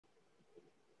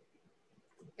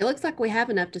It looks like we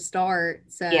have enough to start.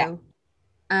 So Yeah.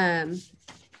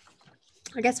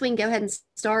 I guess we can go ahead and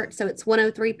start. So it's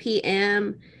 1:03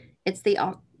 p.m. It's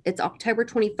October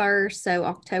 21st. So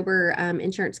October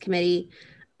Insurance Committee.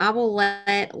 I will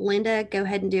let Linda go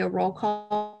ahead and do a roll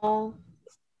call.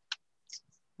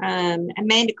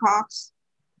 Amanda Cox.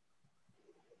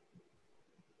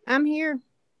 I'm here.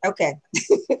 Okay.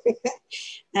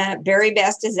 Barry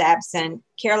Best is absent.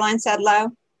 Caroline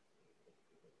Sudlow.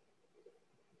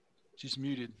 She's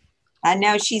muted. I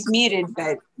know she's muted,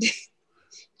 but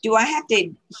do I have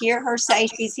to hear her say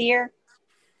she's here?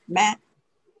 Matt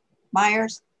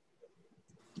Myers?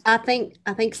 I think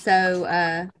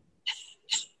so.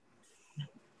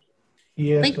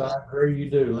 Yes, I agree you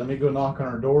do. Let me go knock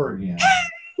on her door again.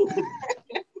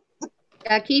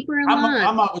 Keep her in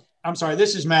line. I'm sorry,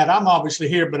 this is Matt. I'm obviously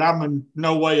here, but I'm in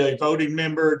no way a voting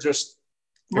member, just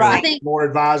more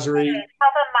advisory. Some of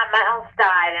my mouse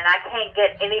died and I can't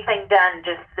get anything done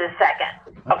just this second.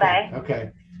 Okay.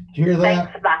 Okay. Did you hear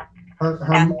that? Thanks, bye.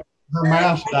 Her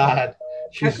mouse died.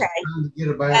 She's Okay. trying to get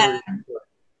a battery.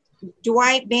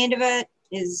 Dwight Vandevet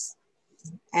is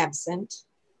absent.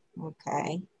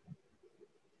 Okay.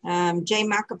 Jay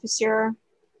Macapasura.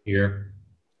 Here.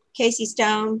 Casey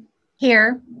Stone.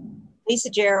 Here. Lisa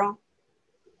Gerald.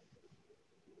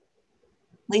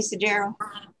 Lisa Gerald.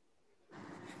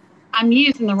 I'm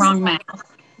using the wrong mouse.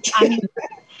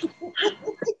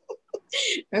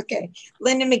 Okay.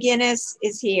 Linda McGinnis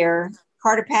is here.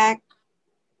 Carter Pack.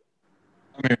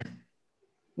 I'm here.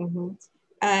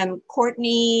 Mm-hmm.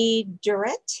 Courtney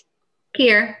Durrett.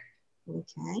 Here.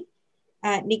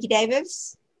 Okay. Nikki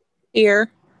Davis.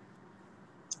 Here.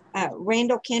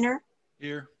 Randall Kenner.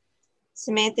 Here.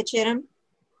 Samantha Chittum.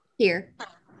 Here.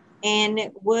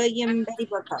 And William Betty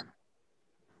Burkhart.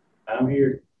 I'm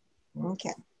here.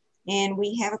 Okay. And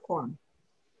we have a quorum.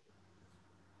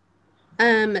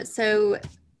 So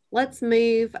let's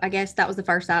move. I guess that was the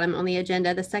first item on the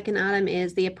agenda. The second item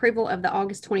is the approval of the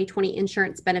August 2020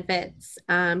 Insurance Benefits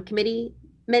Committee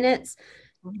minutes.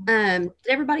 I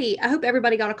hope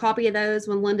everybody got a copy of those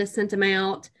when Linda sent them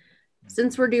out.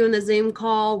 Since we're doing the Zoom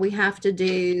call, we have to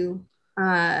do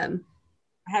I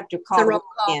have to call roll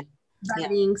call in.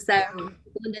 voting. So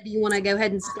Linda, do you want to go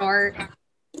ahead and start?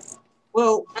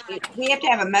 Well, we have to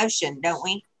have a motion, don't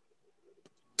we?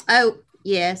 Oh,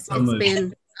 yes. I'm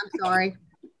sorry.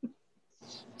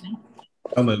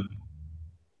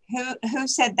 Who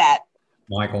said that?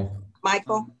 Michael.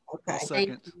 Michael? Okay.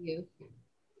 Thank you.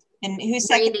 And who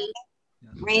seconded it?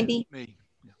 Randy? Me.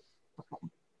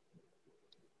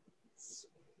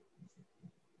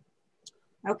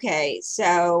 Okay,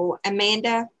 so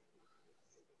Amanda,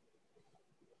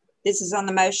 this is on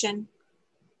the motion?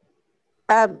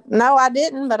 No, I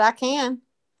didn't, but I can.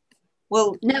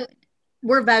 Well, no,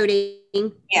 we're voting.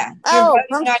 Yeah. You're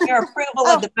voting on your approval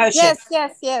of the motion.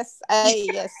 Yes. Yes.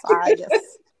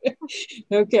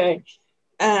 Okay.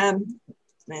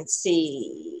 Let's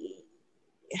see.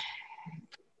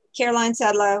 Caroline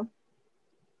Sudlow.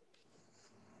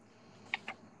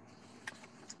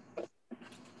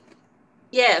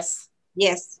 Yes.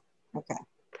 Yes. Okay.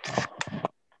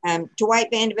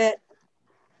 Dwight Vandevet.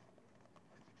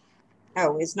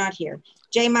 Oh, is not here.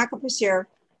 Jay Macapasura.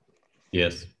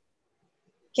 Yes.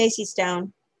 Casey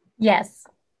Stone. Yes.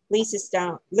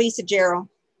 Lisa Gerald.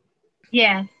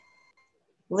 Yes.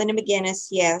 Linda McGinnis.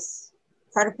 Yes.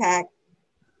 Carter Pack.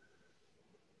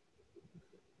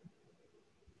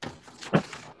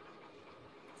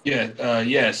 Yeah.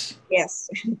 Yes. Yes.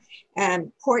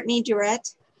 Courtney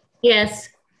Durrett. Yes.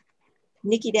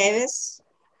 Nikki Davis.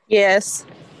 Yes.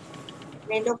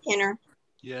 Randall Kenner.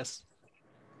 Yes.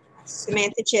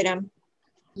 Samantha Chittum.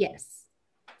 Yes.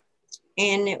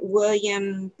 And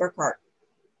William Burkhart.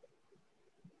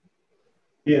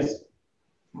 Yes.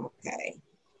 Okay.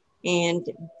 And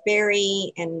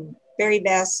Barry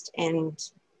Best and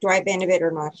Dwight Vandevet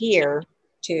are not here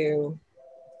to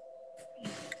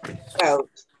vote.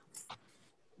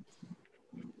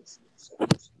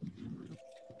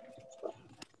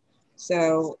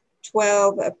 So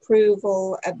 12,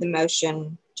 approval of the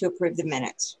motion to approve the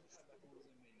minutes.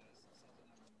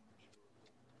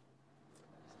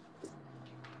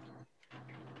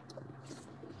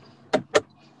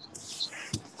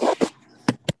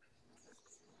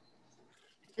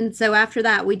 And so after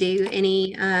that, we do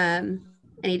any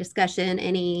discussion,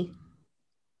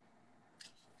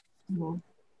 no.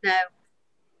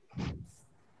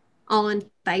 All in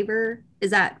favor?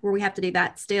 Is that where we have to do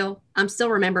that still? I'm still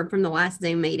remembering from the last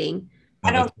Zoom meeting.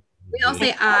 We all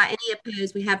say aye. Any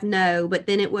opposed? We have no, but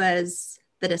then it was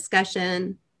the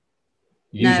discussion.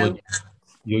 Usually, no.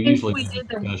 You'll usually have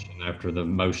discussion after the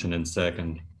motion and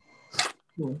second.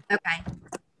 Okay.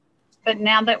 But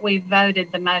now that we've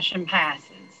voted, the motion passes.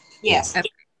 Yes.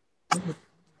 Okay.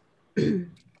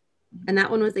 And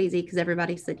that one was easy because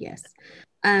everybody said yes.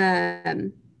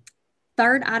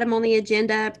 Third item on the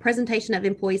agenda, presentation of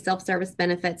employee self-service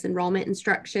benefits enrollment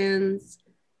instructions.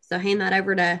 So hand that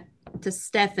over to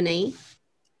Stephanie.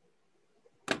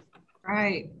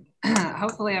 Right.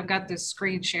 Hopefully I've got this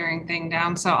screen sharing thing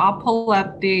down. So I'll pull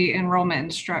up the enrollment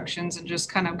instructions and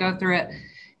just kind of go through it.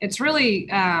 It's really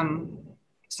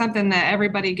something that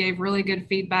everybody gave really good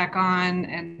feedback on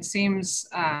and seems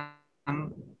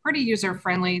pretty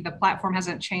user-friendly. The platform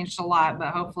hasn't changed a lot, but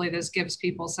hopefully this gives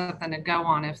people something to go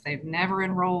on if they've never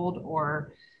enrolled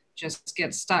or just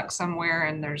get stuck somewhere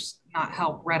and there's not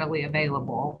help readily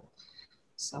available.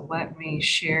 So let me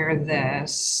share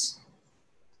this.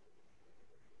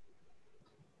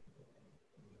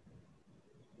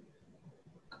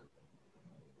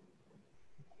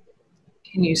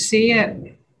 Can you see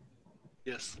it?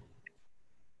 Yes.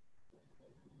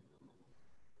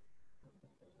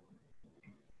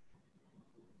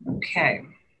 Okay.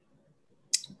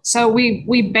 So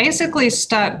we basically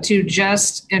stuck to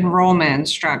just enrollment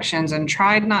instructions and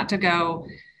tried not to go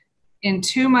in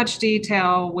too much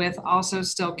detail with also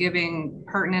still giving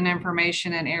pertinent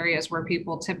information in areas where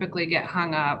people typically get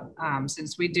hung up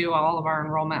since we do all of our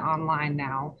enrollment online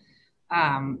now.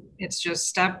 It's just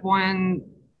step one,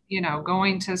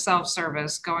 going to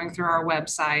self-service, going through our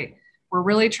website. We're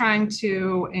really trying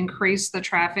to increase the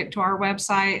traffic to our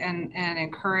website and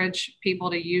encourage people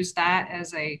to use that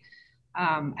as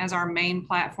our main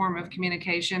platform of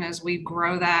communication as we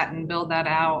grow that and build that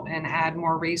out and add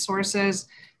more resources.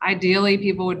 Ideally,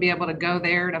 people would be able to go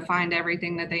there to find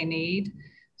everything that they need.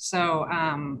 So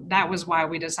that was why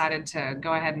we decided to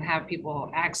go ahead and have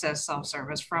people access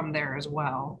self-service from there as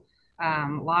well.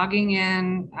 Logging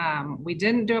in, we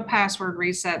didn't do a password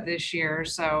reset this year.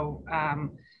 So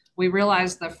we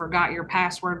realized the forgot your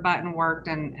password button worked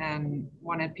and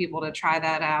wanted people to try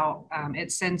that out.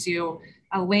 It sends you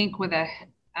a link with a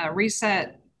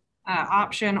reset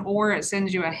option, or it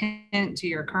sends you a hint to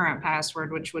your current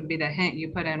password, which would be the hint you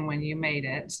put in when you made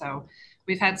it. So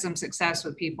we've had some success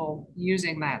with people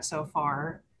using that so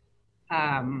far.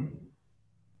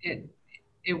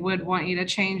 It would want you to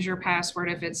change your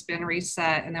password if it's been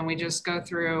reset. And then we just go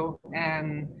through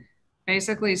and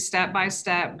basically step by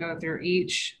step go through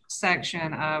each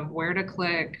section of where to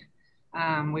click.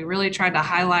 We really tried to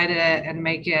highlight it and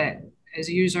make it as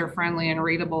user-friendly and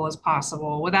readable as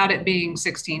possible without it being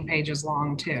 16 pages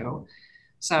long too.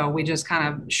 So we just kind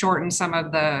of shortened some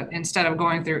of instead of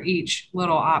going through each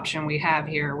little option we have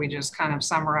here, we just kind of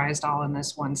summarized all in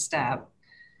this one step.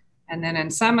 And then in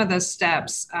some of the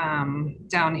steps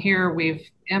down here, we've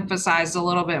emphasized a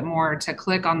little bit more to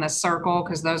click on the circle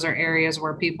because those are areas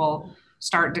where people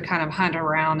start to kind of hunt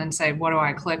around and say, what do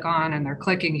I click on? And they're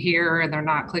clicking here and they're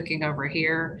not clicking over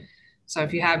here. So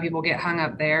if you have people get hung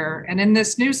up there, and in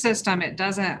this new system, it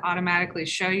doesn't automatically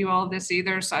show you all of this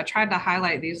either. So I tried to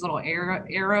highlight these little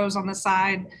arrows on the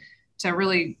side to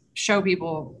really show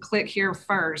people click here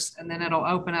first, and then it'll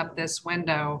open up this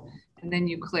window and then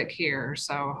you click here.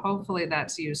 So hopefully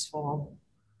that's useful.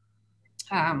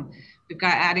 We've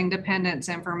got adding dependents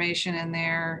information in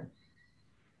there.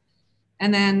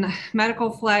 And then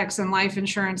medical flex and life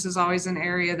insurance is always an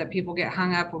area that people get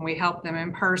hung up when we help them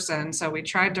in person. So we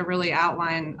tried to really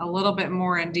outline a little bit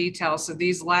more in detail. So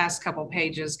these last couple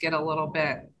pages get a little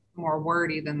bit more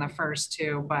wordy than the first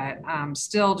two, but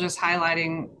still just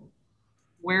highlighting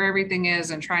where everything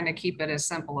is and trying to keep it as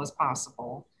simple as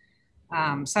possible.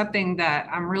 Something that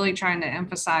I'm really trying to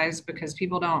emphasize because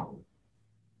people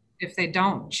if they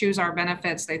don't choose our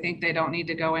benefits, they think they don't need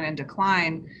to go in and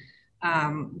decline.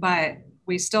 But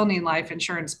we still need life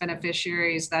insurance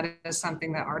beneficiaries. That is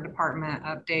something that our department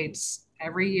updates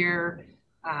every year.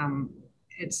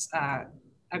 It's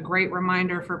a great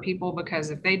reminder for people because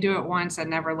if they do it once and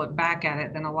never look back at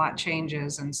it, then a lot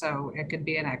changes. And so it could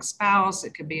be an ex-spouse,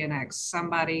 it could be an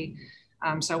ex-somebody.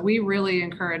 So we really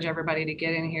encourage everybody to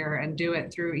get in here and do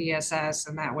it through ESS.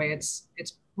 And that way it's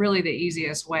really the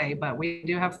easiest way, but we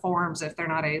do have forms if they're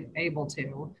not able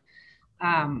to.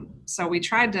 So we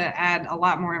tried to add a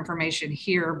lot more information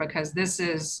here because this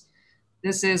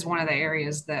is one of the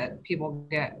areas that people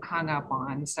get hung up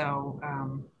on. So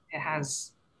it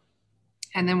has,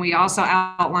 and then we also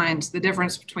outlined the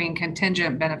difference between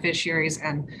contingent beneficiaries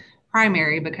and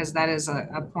primary because that is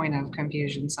a point of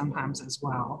confusion sometimes as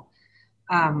well.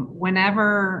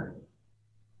 Whenever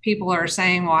people are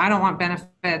saying, well, I don't want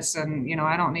benefits and,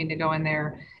 I don't need to go in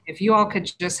there. if you all could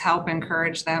just help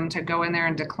encourage them to go in there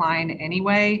and decline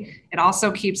anyway, it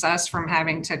also keeps us from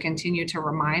having to continue to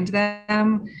remind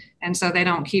them. And so they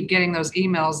don't keep getting those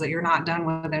emails that you're not done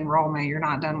with enrollment, you're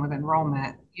not done with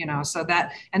enrollment, you know, so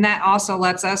that, and that also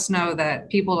lets us know that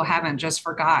people haven't just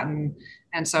forgotten.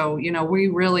 And so, you know, we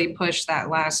really push that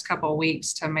last couple of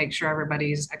weeks to make sure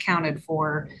everybody's accounted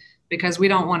for, because we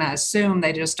don't want to assume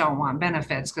they just don't want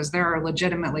benefits, because there are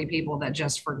legitimately people that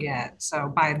just forget. So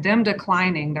by them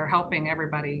declining, they're helping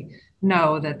everybody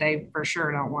know that they for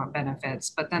sure don't want benefits,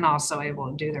 but then also able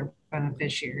to do their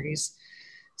beneficiaries.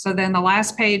 So then the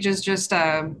last page is just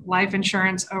a life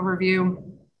insurance overview.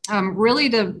 Really,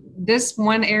 this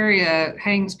one area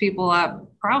hangs people up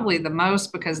probably the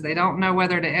most because they don't know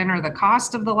whether to enter the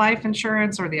cost of the life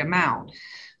insurance or the amount.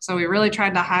 So we really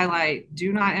tried to highlight,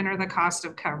 do not enter the cost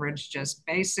of coverage, just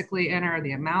basically enter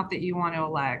the amount that you want to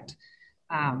elect.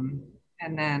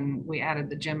 And then we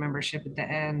added the gym membership at the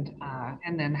end,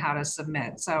 and then how to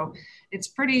submit. So it's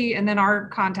pretty, and then our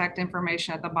contact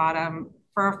information at the bottom.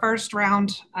 For our first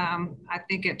round, I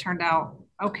think it turned out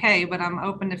okay, but I'm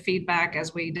open to feedback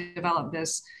as we develop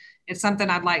this. It's something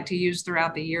I'd like to use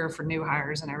throughout the year for new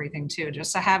hires and everything too,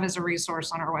 just to have as a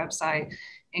resource on our website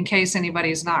in case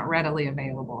anybody's not readily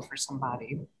available for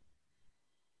somebody.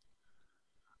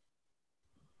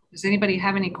 Does anybody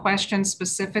have any questions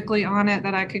specifically on it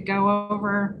that I could go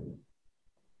over?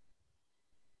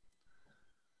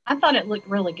 I thought it looked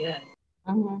really good.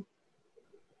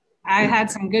 I had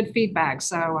some good feedback,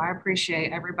 so I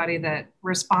appreciate everybody that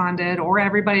responded or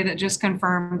everybody that just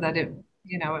confirmed that it,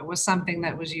 you know, it was something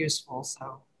that was useful.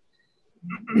 So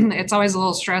it's always a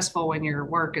little stressful when your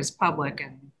work is public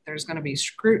and there's going to be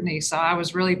scrutiny. So I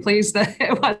was really pleased that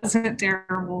it wasn't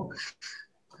terrible.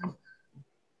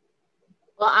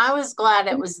 Well, I was glad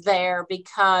it was there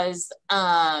because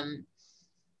I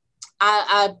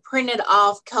printed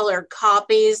off colored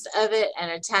copies of it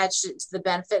and attached it to the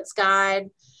benefits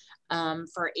guide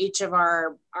for each of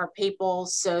our people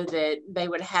so that they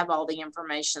would have all the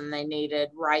information they needed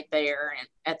right there and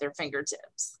at their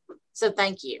fingertips. So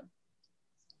thank you.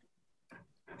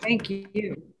 Thank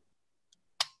you.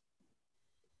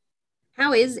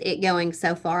 How is it going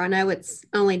so far? I know it's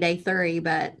only day 3,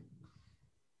 but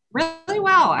really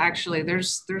well, actually.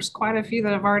 There's quite a few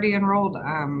that have already enrolled.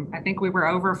 I think we were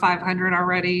over 500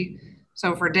 already.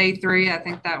 So for day 3, I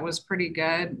think that was pretty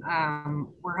good.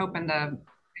 We're hoping to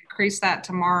increase that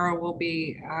tomorrow. We'll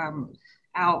be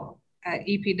out at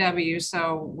EPW.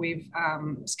 So we've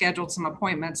scheduled some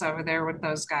appointments over there with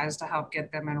those guys to help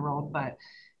get them enrolled. But,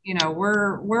 you know,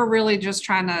 we're really just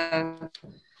trying to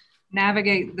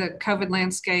navigate the COVID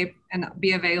landscape and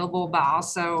be available, but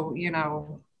also, you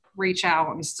know, reach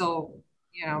out and still,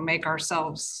 you know, make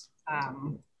ourselves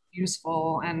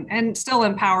useful and still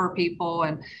empower people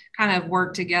and kind of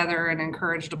work together and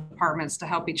encourage departments to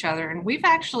help each other. And we've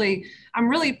actually, I'm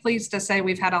really pleased to say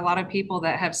we've had a lot of people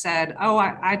that have said, oh,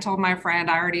 I told my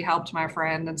friend, I already helped my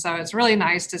friend. And so it's really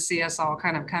nice to see us all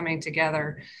kind of coming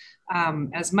together.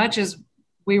 As much as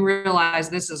we realize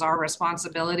this is our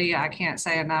responsibility, I can't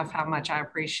say enough how much I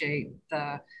appreciate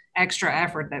the extra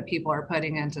effort that people are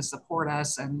putting in to support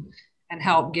us and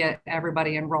help get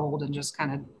everybody enrolled and just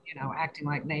kind of, you know, acting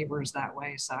like neighbors that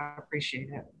way. So I appreciate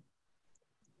it.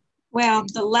 Well,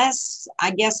 the less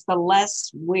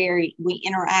we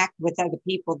interact with other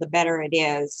people, the better it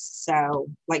is. So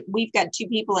like we've got 2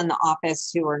 people in the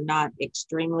office who are not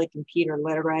extremely computer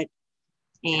literate.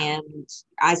 And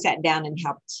I sat down and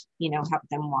helped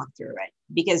them walk through it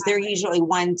because they're usually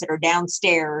ones that are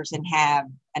downstairs and have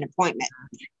an appointment.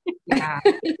 Yeah.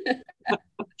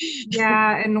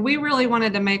 Yeah. And we really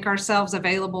wanted to make ourselves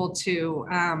available to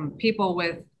people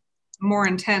with more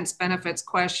intense benefits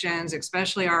questions,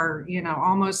 especially our, you know,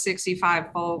 almost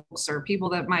 65 folks or people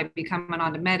that might be coming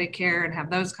onto Medicare and have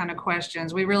those kind of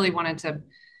questions. We really wanted to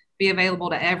be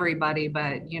available to everybody,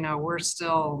 but, you know,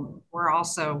 we're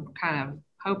also kind of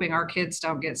hoping our kids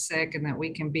don't get sick and that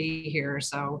we can be here.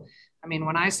 So, I mean,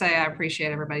 when I say I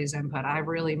appreciate everybody's input, I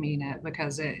really mean it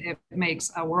because it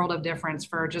makes a world of difference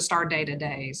for just our day to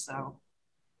day. So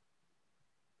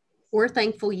we're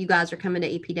thankful you guys are coming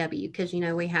to EPW because, you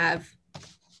know, we have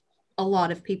a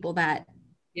lot of people that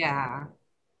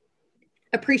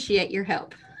appreciate your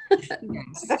help.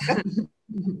 Yes.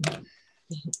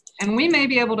 And we may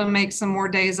be able to make some more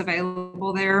days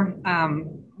available there.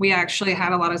 We actually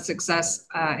had a lot of success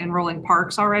enrolling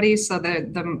parks already, so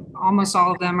almost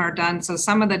all of them are done. So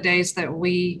some of the days that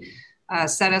we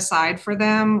set aside for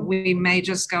them, we may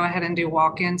just go ahead and do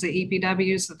walk-ins at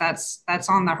EPW. So that's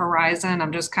on the horizon.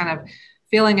 I'm just kind of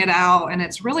feeling it out. And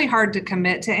it's really hard to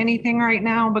commit to anything right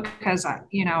now because,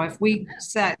 you know, if we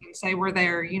set and say we're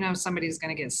there, you know, somebody's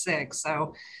going to get sick.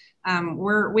 So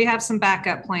we have some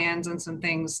backup plans and some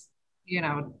things, you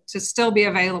know, to still be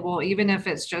available, even if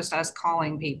it's just us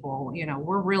calling people. You know,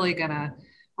 we're gonna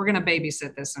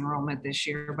babysit this enrollment this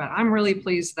year, but I'm really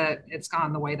pleased that it's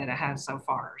gone the way that it has so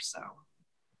far. So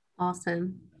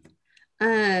awesome.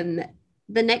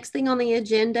 The next thing on the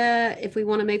agenda, if we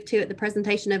want to move to it, the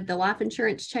presentation of the life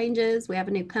insurance changes. We have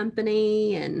a new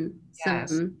company and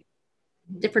some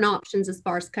different options as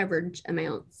far as coverage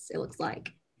amounts, it looks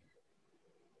like.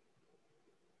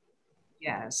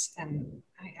 Yes, and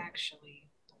I actually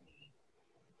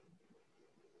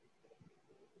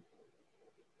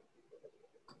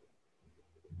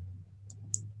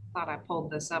thought I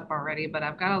pulled this up already, but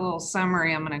I've got a little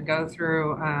summary I'm going to go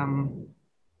through.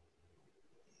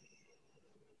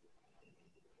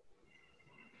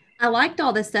 I liked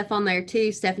all this stuff on there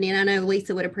too, Stephanie, and I know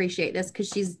Lisa would appreciate this because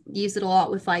she's used it a lot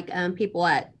with like people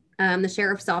at the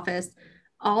sheriff's office.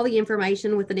 All the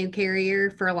information with the new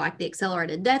carrier for like the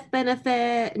accelerated death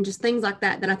benefit and just things like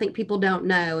that I think people don't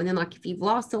know. And then like if you've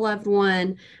lost a loved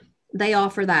one, they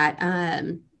offer that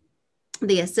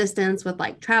the assistance with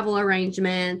like travel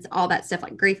arrangements, all that stuff,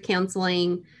 like grief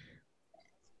counseling.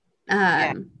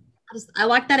 I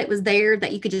like that it was there,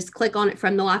 that you could just click on it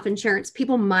from the life insurance.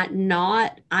 People might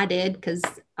not. I did because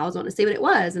I was wanting to see what it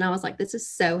was. And I was like, this is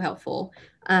so helpful.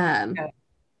 A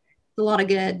lot of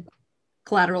good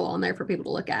collateral on there for people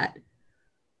to look at.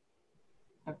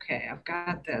 Okay, I've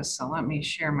got this. So let me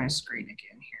share my screen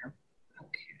again here.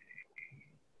 Okay.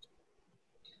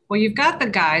 Well, you've got the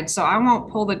guide, so I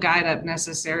won't pull the guide up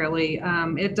necessarily.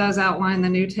 It does outline the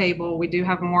new table. We do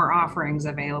have more offerings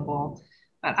available.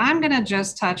 But I'm going to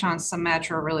just touch on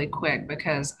Symetra really quick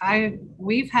because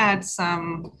we've had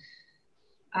some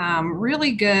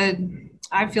really good,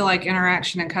 I feel like,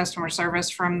 interaction and customer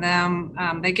service from them.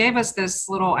 They gave us this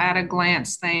little at a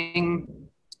glance thing,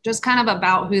 just kind of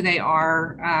about who they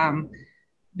are,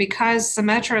 because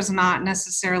Symetra is not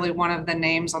necessarily one of the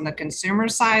names on the consumer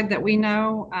side that we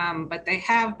know, but they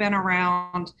have been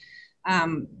around.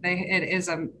 It is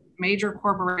a major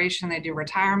corporation. They do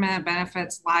retirement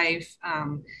benefits, life.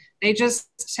 They just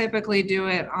typically do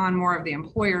it on more of the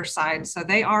employer side. So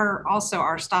they are also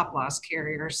our stop loss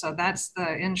carrier. So that's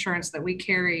the insurance that we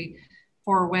carry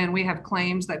for when we have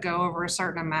claims that go over a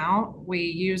certain amount. We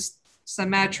use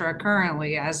Symetra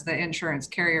currently as the insurance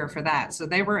carrier for that. So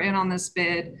they were in on this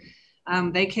bid.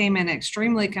 They came in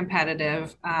extremely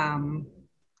competitive.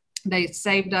 They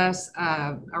saved us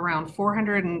around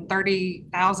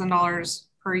 $430,000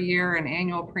 per year in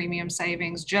annual premium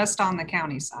savings just on the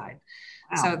county side.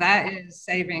 Wow. So that is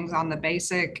savings on the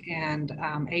basic and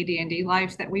AD&D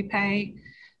life that we pay.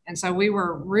 And so we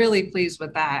were really pleased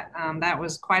with that. That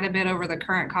was quite a bit over the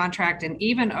current contract, and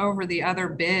even over the other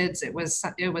bids, it was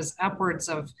upwards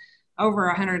of over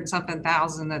 100 something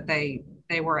thousand that they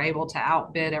were able to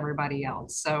outbid everybody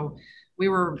else. So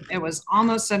it was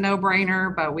almost a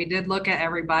no-brainer, but we did look at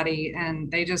everybody and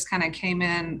they just kind of came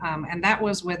in, and that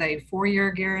was with a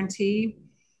 4-year guarantee.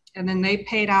 And then they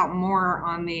paid out more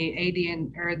on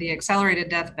the or the accelerated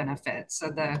death benefit.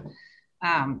 So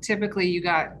typically you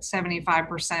got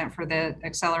 75% for the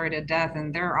accelerated death,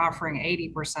 and they're offering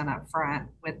 80% up front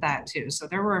with that too. So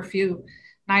there were a few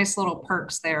nice little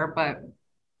perks there, but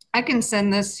I can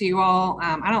send this to you all.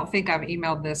 I don't think I've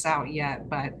emailed this out yet,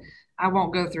 but I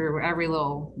won't go through every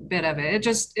little bit of it. It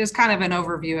just is kind of an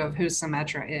overview of who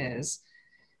Symetra is.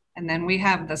 And then we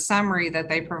have the summary that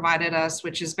they provided us,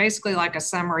 which is basically like a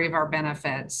summary of our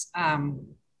benefits.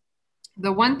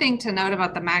 The one thing to note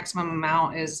about the maximum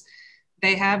amount is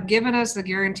they have given us the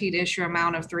guaranteed issue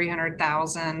amount of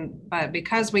 $300,000, but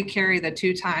because we carry the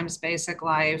 2 times basic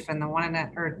life and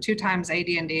the 2 times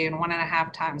AD&D and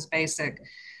 1.5 times basic,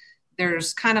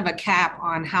 there's kind of a cap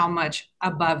on how much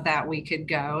above that we could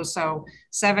go. So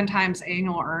 7 times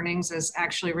annual earnings is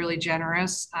actually really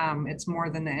generous. It's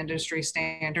more than the industry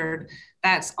standard.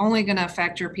 That's only going to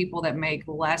affect your people that make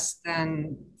less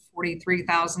than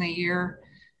 $43,000 a year.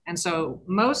 And so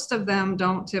most of them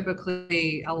don't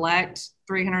typically elect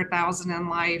 $300,000 in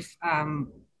life,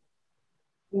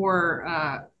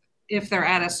 or if they're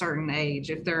at a certain age.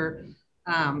 If they're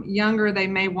younger, they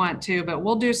may want to, but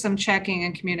we'll do some checking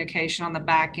and communication on the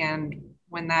back end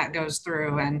when that goes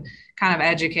through and kind of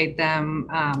educate them.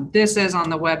 This is on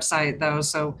the website though,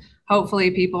 so hopefully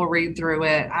people read through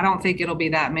it. I don't think it'll be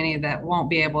that many that won't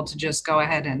be able to just go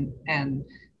ahead and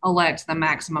elect the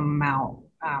maximum amount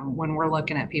when we're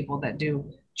looking at people that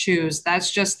do choose.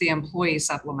 That's just the employee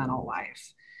supplemental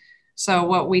life. So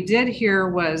what we did here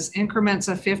was increments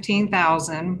of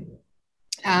 15,000.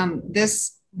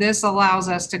 This allows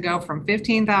us to go from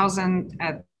 15,000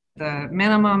 at the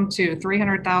minimum to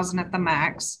 300,000 at the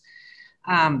max.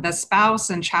 The spouse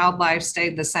and child life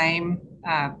stayed the same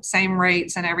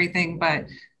rates and everything, but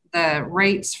the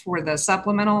rates for the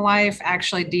supplemental life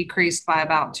actually decreased by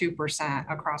about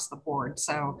 2% across the board.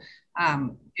 So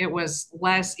it was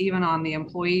less even on the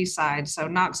employee side. So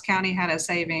Knox County had a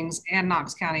savings, and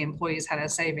Knox County employees had a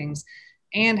savings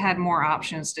and had more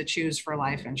options to choose for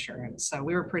life insurance. So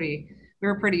we were pretty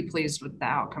pleased with the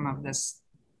outcome of this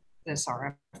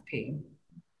RFP.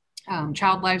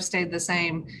 Child life stayed the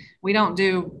same. We don't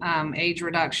do age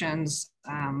reductions.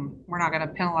 We're not going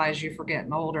to penalize you for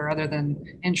getting older, other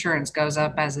than insurance goes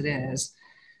up as it is.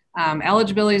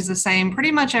 Eligibility is the same.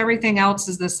 Pretty much everything else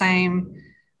is the same.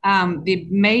 The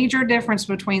major difference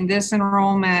between this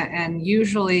enrollment and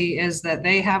usually is that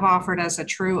they have offered us a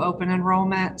true open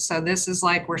enrollment. So this is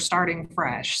like we're starting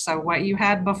fresh. So what you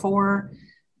had before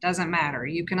doesn't matter.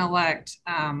 You can elect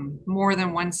more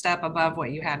than one step above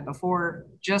what you had before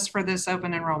just for this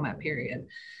open enrollment period.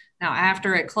 Now,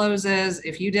 after it closes,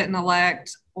 if you didn't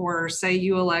elect, or say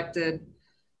you elected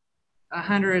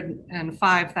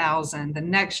 105,000, the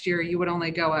next year you would only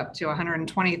go up to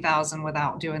 120,000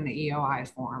 without doing the EOI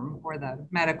form or the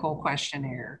medical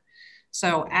questionnaire.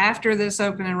 So after this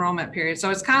open enrollment period, so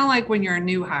it's kind of like when you're a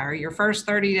new hire, your first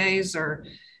 30 days, or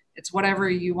it's whatever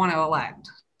you want to elect.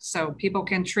 So people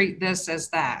can treat this as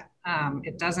that.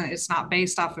 It's not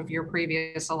based off of your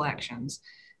previous elections.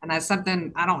 And that's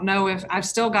something I don't know if I've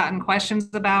still gotten questions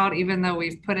about, even though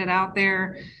we've put it out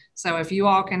there. So if you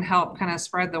all can help kind of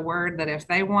spread the word that if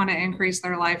they want to increase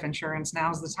their life insurance,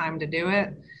 now's the time to do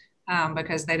it,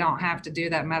 because they don't have to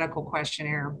do that medical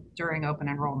questionnaire during open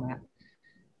enrollment.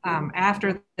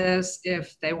 After this,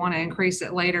 if they want to increase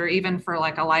it later, even for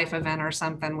like a life event or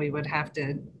something, we would have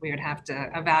to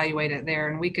evaluate it there,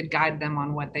 and we could guide them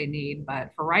on what they need.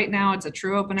 But for right now, it's a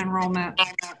true open enrollment.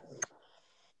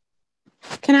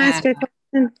 Can I ask a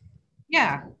question?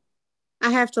 Yeah.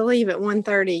 I have to leave at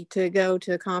 1:30 to go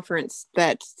to a conference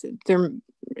that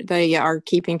they are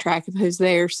keeping track of who's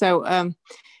there. So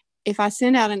if I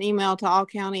send out an email to all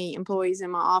county employees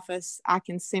in my office, I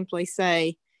can simply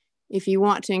say, if you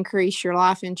want to increase your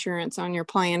life insurance on your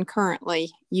plan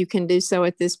currently, you can do so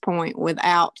at this point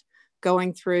without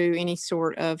going through any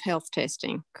sort of health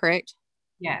testing, correct?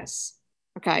 Yes.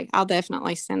 Okay, I'll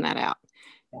definitely send that out.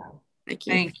 Yeah. Thank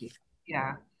you. Thank you.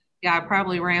 Yeah. Yeah, I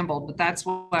probably rambled, but that's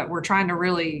what we're trying to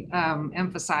really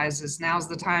emphasize is now's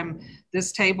the time.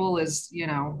 This table is,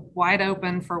 wide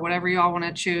open for whatever you all want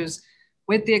to choose,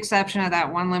 with the exception of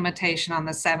that one limitation on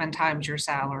the 7 times your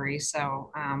salary.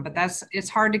 So, but it's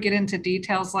hard to get into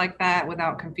details like that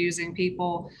without confusing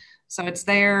people. So it's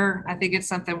there. I think it's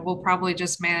something we'll probably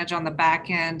just manage on the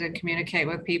back end and communicate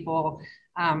with people.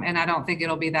 And I don't think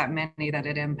it'll be that many that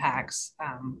it impacts.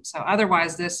 So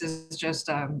otherwise, this is just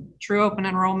a true open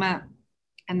enrollment,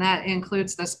 and that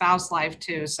includes the spouse life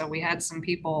too. So we had some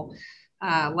people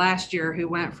last year who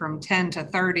went from 10 to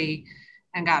 30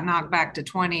 and got knocked back to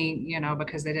 20,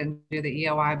 because they didn't do the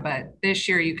EOI. But this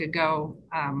year you could go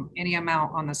any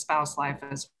amount on the spouse life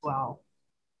as well.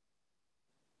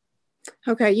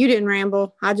 Okay, you didn't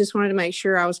ramble. I just wanted to make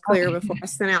sure I was clear before I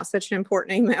sent out such an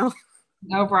important email.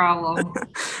 No problem.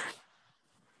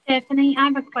 Stephanie, I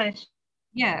have a question.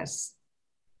 Yes.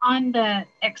 On the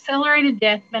accelerated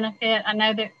death benefit, I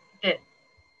know that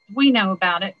we know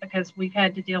about it because we've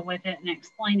had to deal with it and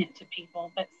explain it to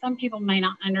people, but some people may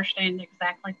not understand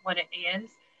exactly what it is.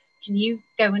 Can you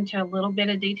go into a little bit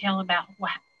of detail about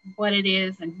what it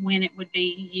is and when it would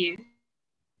be used?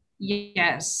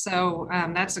 Yes, so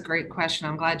that's a great question.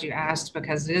 I'm glad you asked,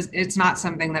 because it's not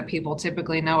something that people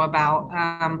typically know about.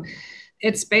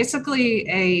 It's basically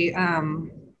an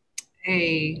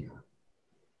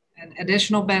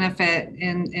additional benefit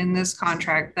in this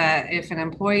contract that if an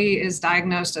employee is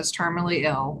diagnosed as terminally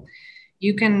ill,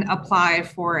 you can apply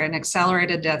for an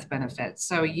accelerated death benefit.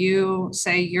 So you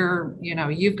say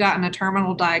you've gotten a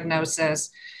terminal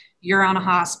diagnosis, you're on a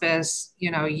hospice,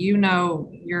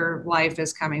 your life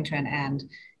is coming to an end.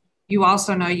 You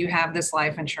also know you have this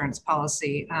life insurance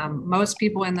policy. Most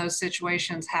people in those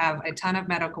situations have a ton of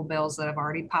medical bills that have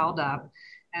already piled up,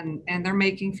 and they're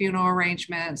making funeral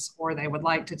arrangements, or they would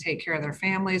like to take care of their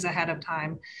families ahead of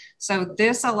time. So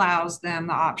this allows them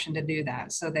the option to do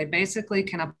that. So they basically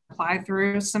can apply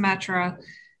through Symetra,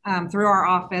 through our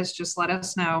office, just let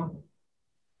us know.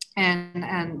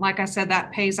 And like I said,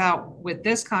 that pays out with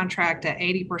this contract at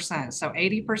 80%. So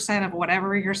 80% of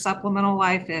whatever your supplemental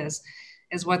life is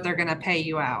what they're going to pay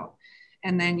you out.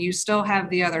 And then you still have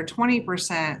the other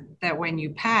 20% that when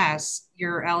you pass,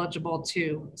 you're eligible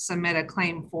to submit a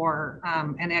claim for,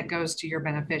 and it goes to your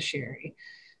beneficiary.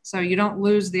 So you don't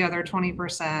lose the other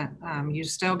 20%. You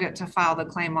still get to file the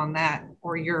claim on that,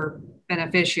 or your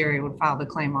beneficiary would file the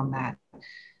claim on that.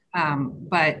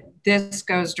 But this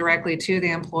goes directly to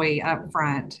the employee up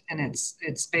front, and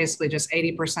it's basically just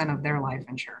 80% of their life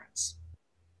insurance.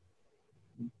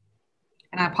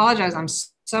 And I apologize, I'm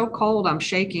so cold, I'm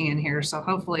shaking in here, so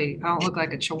hopefully I don't look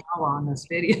like a chihuahua on this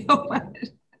video, but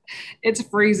it's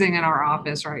freezing in our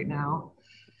office right now.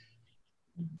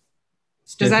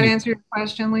 Does that answer your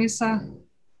question, Lisa?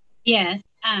 Yes.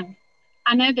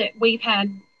 I know that we've had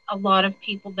a lot of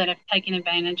people that have taken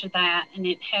advantage of that, and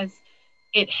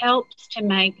it helps to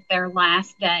make their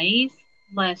last days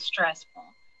less stressful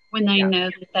when they know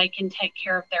that they can take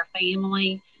care of their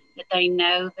family, that they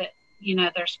know that, you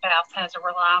know, their spouse has a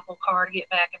reliable car to get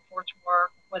back and forth to work,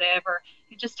 whatever.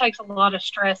 It just takes a lot of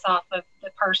stress off of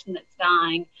the person that's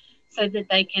dying, so that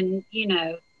they can, you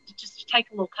know, just take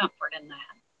a little comfort in that.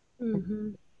 Mm-hmm.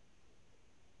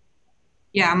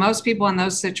 Yeah, most people in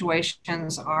those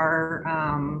situations are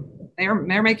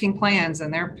they're making plans,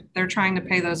 and they're trying to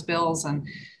pay those bills, and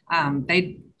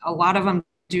a lot of them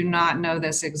do not know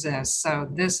this exists. So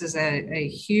this is a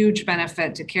huge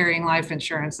benefit to carrying life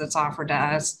insurance that's offered to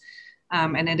us.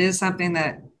 And it is something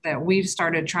that we've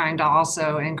started trying to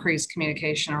also increase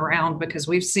communication around, because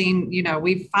we've seen, you know,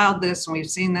 we've filed this and we've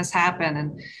seen this happen,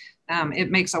 and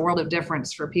it makes a world of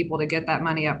difference for people to get that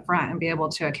money up front and be able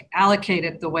to allocate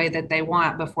it the way that they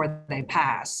want before they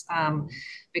pass.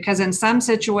 Because in some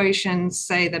situations,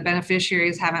 say the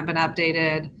beneficiaries haven't been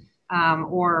updated,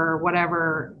 or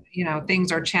whatever, you know,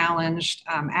 things are challenged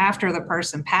after the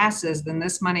person passes, then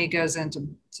this money goes into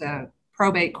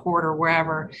probate court or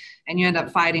wherever, and you end up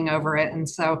fighting over it. And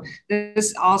so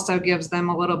this also gives them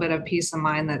a little bit of peace of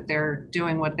mind that they're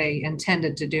doing what they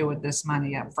intended to do with this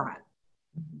money up front.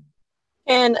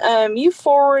 And you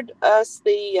forward us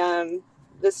the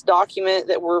this document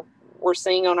that we're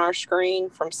seeing on our screen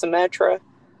from Symetra.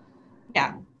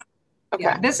 Yeah. Okay.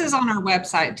 Yeah, this is on our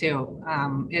website too.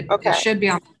 It should be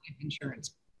on the life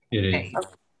insurance page. Okay.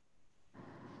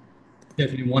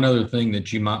 Stephanie, one other thing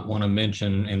that you might want to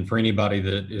mention, and for anybody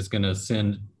that is going to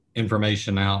send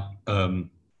information out to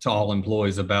all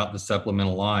employees about the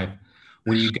supplemental life,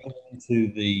 when you go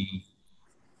into the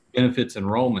benefits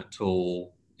enrollment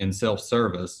tool in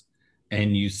self-service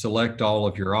and you select all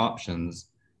of your options,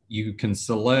 you can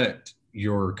select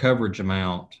your coverage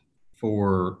amount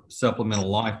for supplemental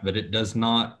life, but it does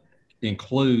not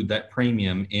include that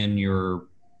premium in your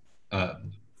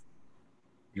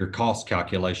cost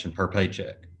calculation per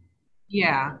paycheck.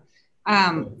 Yeah.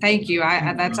 Thank you.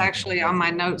 That's actually on my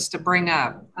notes to bring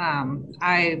up.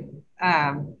 I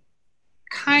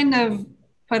kind of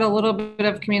put a little bit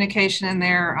of communication in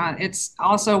there. It's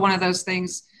also one of those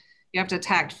things you have to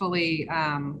tactfully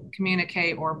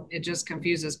communicate, or it just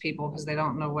confuses people because they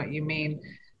don't know what you mean.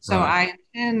 So right. I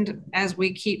intend, as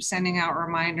we keep sending out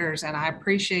reminders, and I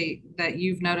appreciate that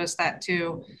you've noticed that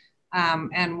too,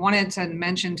 and wanted to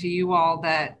mention to you all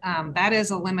that that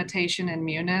is a limitation in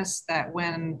Munis, that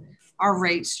when our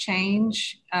rates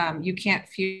change, you can't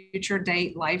future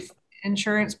date life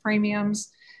insurance premiums.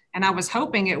 And I was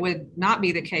hoping it would not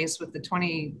be the case with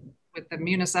the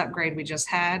Munis upgrade we just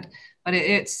had, but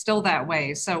it's still that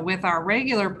way. So with our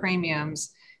regular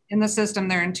premiums in the system,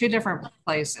 they're in two different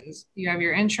places. You have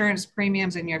your insurance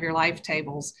premiums and you have your life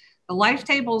tables. The life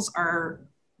tables are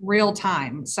real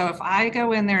time. So if I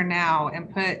go in there now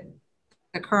and put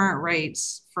the current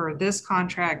rates for this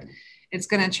contract, it's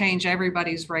going to change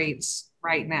everybody's rates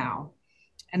right now.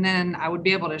 And then I would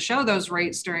be able to show those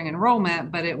rates during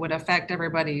enrollment, but it would affect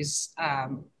everybody's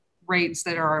rates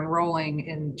that are enrolling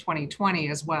in 2020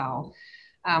 as well,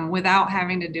 without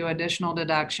having to do additional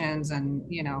deductions and,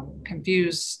 you know,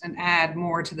 confuse and add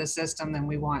more to the system than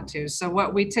we want to. So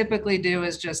what we typically do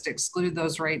is just exclude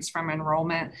those rates from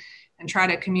enrollment and try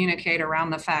to communicate around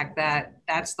the fact that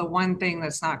that's the one thing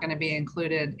that's not going to be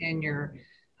included in your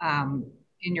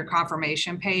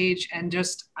confirmation page. And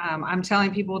just, I'm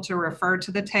telling people to refer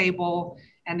to the table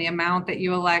and the amount that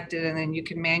you elected, and then you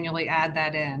can manually add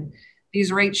that in.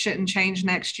 These rates shouldn't change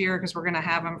next year because we're going to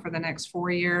have them for the next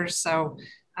 4 years. So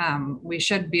we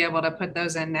should be able to put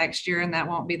those in next year, and that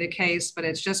won't be the case. But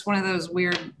it's just one of those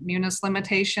weird Munis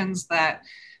limitations that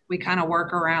we kind of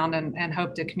work around and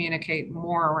hope to communicate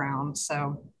more around.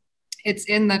 So it's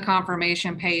in the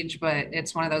confirmation page, but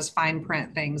it's one of those fine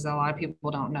print things that a lot of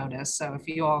people don't notice. So if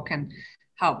you all can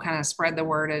help kind of spread the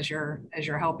word as you're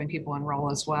helping people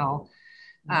enroll as well.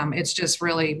 It's just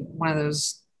really one of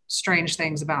those strange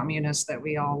things about Munis that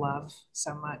we all love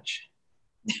so much.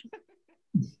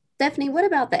 Stephanie, what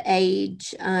about the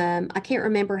age? I can't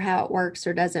remember how it works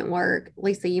or doesn't work.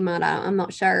 Lisa, you might, I'm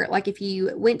not sure. Like if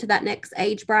you went to that next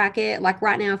age bracket, like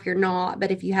right now, if you're not,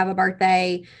 but if you have a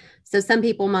birthday, so some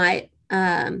people might,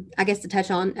 I guess to touch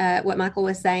on what Michael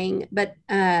was saying, but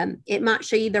it might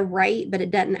show you the rate, but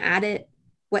it doesn't add it,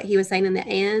 what he was saying in the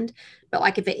end. But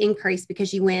like if it increased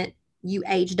because you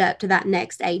aged up to that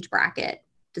next age bracket.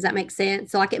 Does that make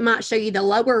sense? So like it might show you the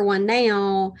lower one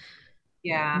now,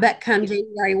 yeah, but come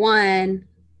January 1,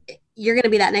 you're going to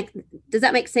be that next. Does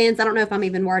that make sense? I don't know if I'm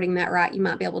even wording that right. You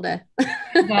might be able to.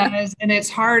 It does. And it's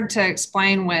hard to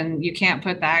explain when you can't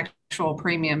put the actual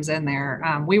premiums in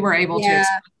there. We were able to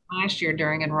explain last year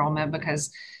during enrollment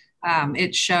because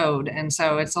it showed. And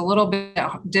so it's a little bit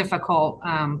difficult.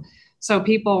 So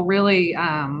people really,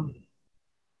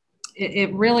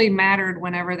 it really mattered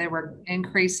whenever they were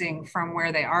increasing from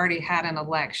where they already had an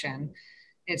election.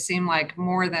 It seemed like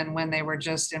more than when they were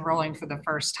just enrolling for the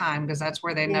first time, because that's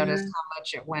where they noticed how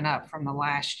much it went up from the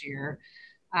last year.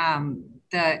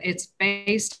 It's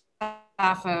based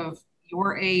off of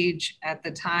your age at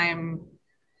the time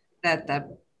that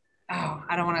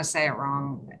I don't want to say it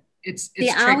wrong. It's tricky.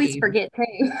 I always forget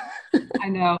too. I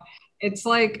know.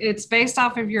 It's based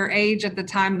off of your age at the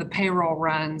time the payroll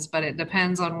runs, but it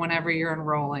depends on whenever you're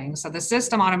enrolling. So the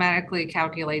system automatically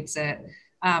calculates it.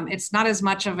 It's not as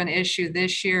much of an issue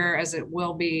this year as it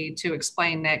will be to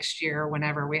explain next year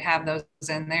whenever we have those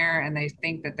in there and they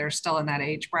think that they're still in that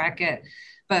age bracket.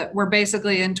 But we're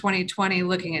basically in 2020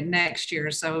 looking at next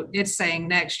year. So it's saying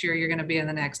next year you're going to be in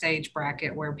the next age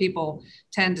bracket, where people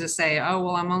tend to say, oh,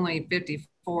 well, I'm only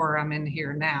 54. I'm in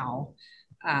here now.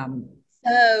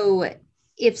 So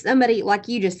if somebody, like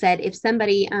you just said, if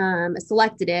somebody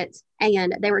selected it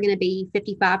and they were going to be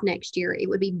 55 next year, it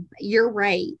would be your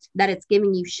rate that it's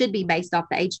giving you should be based off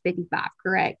the age 55,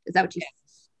 correct? Is that what you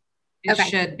said? It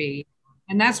should be.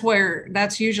 And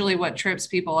that's usually what trips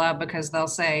people up, because they'll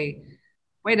say,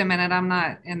 wait a minute, I'm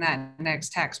not in that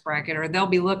next tax bracket, or they'll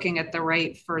be looking at the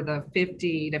rate for the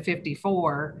 50 to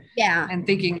 54 and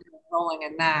thinking enrolling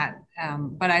in that.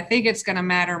 But I think it's going to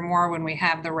matter more when we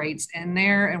have the rates in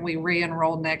there and we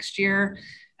re-enroll next year,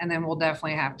 and then we'll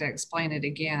definitely have to explain it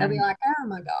again. They'll be like, oh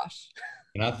my gosh.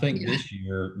 And I think this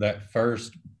year that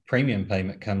first premium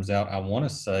payment comes out, I want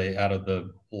to say out of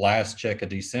the last check of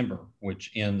December,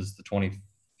 which ends the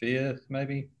 25th,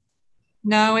 maybe.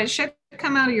 No, it should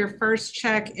come out of your first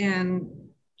check in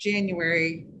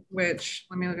January, which,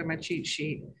 let me look at my cheat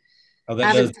sheet. Oh,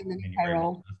 that does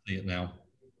payroll. I see it now.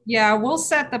 Yeah, we'll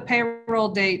set the payroll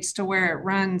dates to where it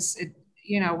runs.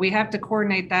 We have to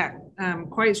coordinate that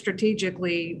quite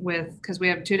strategically because we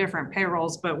have two different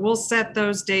payrolls, but we'll set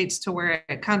those dates to where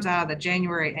it comes out of the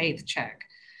January 8th check.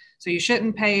 So you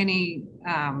shouldn't pay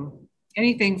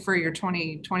anything for your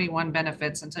 2021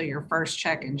 benefits until your first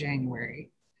check in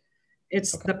January.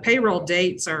 The payroll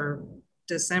dates are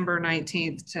December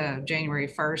 19th to January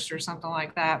 1st or something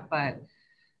like that, but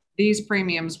these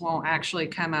premiums won't actually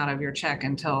come out of your check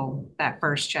until that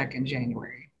first check in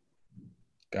January.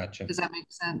 Gotcha. Does that make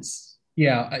sense?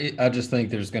 Yeah, I just think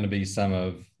there's going to be some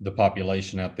of the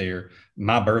population out there.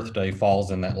 My birthday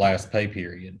falls in that last pay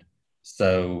period.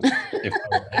 So if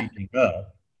I were aging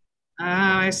up,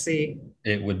 I see.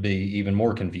 It would be even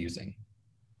more confusing.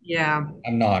 Yeah.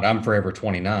 I'm forever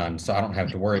 29, so I don't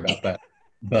have to worry about that.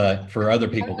 But for other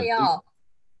people,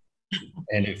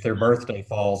 and if their birthday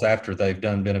falls after they've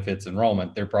done benefits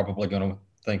enrollment, they're probably going to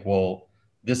think, well,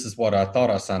 this is what I thought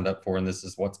I signed up for, and this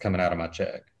is what's coming out of my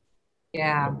check.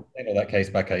 Yeah. Handle that case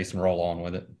by case and roll on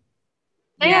with it.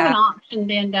 They have an option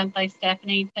then, don't they,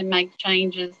 Stephanie, to make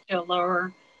changes to a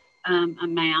lower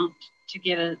amount to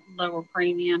get a lower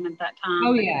premium at that time?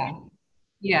 Oh, yeah.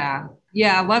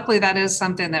 Yeah. Luckily, that is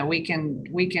something that we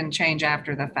can change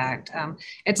after the fact.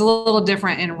 It's a little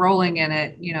different enrolling in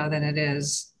it, than it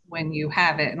is when you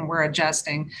have it and we're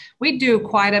adjusting. We do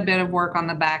quite a bit of work on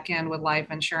the back end with life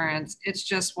insurance. It's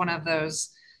just one of those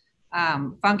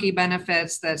funky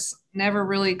benefits that's never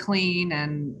really clean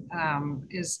and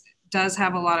does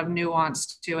have a lot of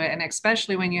nuance to it. And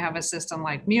especially when you have a system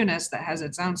like Munis that has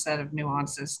its own set of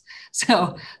nuances.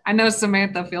 So I know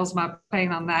Samantha feels my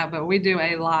pain on that, but we do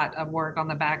a lot of work on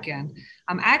the back end.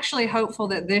 I'm actually hopeful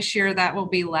that this year that will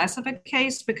be less of a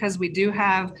case, because we do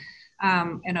have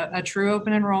a true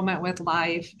open enrollment with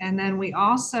life. And then we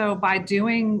also, by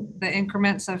doing the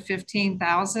increments of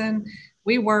 15,000,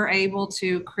 we were able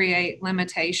to create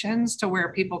limitations to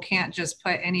where people can't just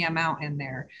put any amount in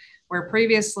there. Where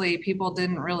previously people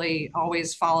didn't really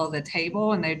always follow the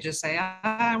table and they'd just say,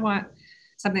 I want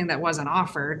something that wasn't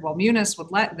offered. Well, Munis would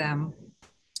let them.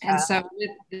 And so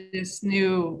with this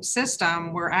new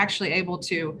system, we're actually able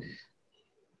to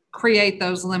create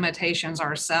those limitations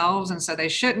ourselves. And so they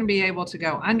shouldn't be able to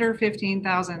go under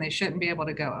 15,000. They shouldn't be able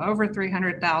to go over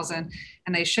 300,000,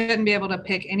 and they shouldn't be able to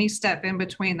pick any step in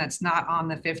between that's not on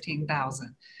the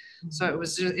 15,000. So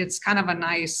it's kind of a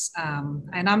nice,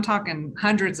 and I'm talking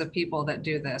hundreds of people that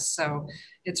do this. So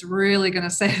it's really going to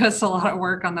save us a lot of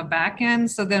work on the back end.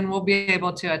 So then we'll be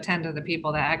able to attend to the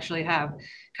people that actually have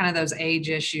kind of those age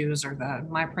issues, or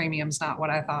my premium's not what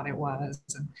I thought it was,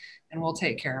 and we'll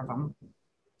take care of them.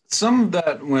 Some of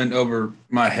that went over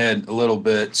my head a little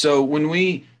bit. So when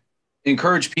we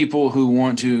encourage people who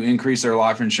want to increase their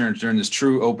life insurance during this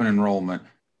true open enrollment,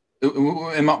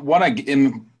 what I'm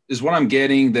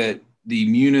getting that the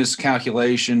Munis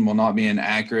calculation will not be an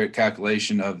accurate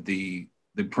calculation of the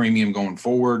premium going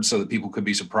forward, so that people could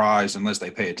be surprised unless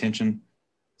they pay attention?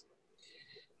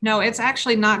 No, it's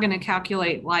actually not going to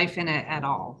calculate life in it at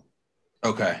all.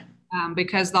 Okay.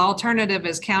 Because the alternative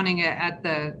is counting it at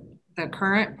the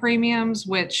current premiums,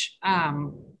 which,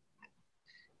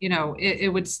 you know,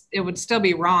 it would still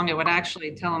be wrong. It would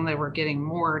actually tell them they were getting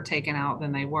more taken out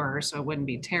than they were. So it wouldn't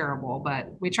be terrible, but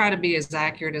we try to be as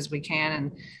accurate as we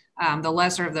can. And the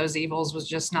lesser of those evils was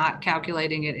just not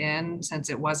calculating it in, since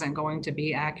it wasn't going to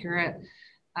be accurate.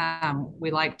 We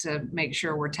like to make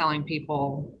sure we're telling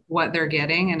people what they're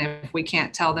getting. And if we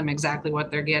can't tell them exactly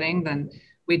what they're getting, then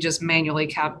we just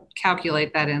manually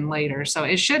calculate that in later. So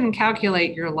it shouldn't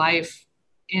calculate your life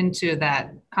into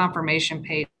that confirmation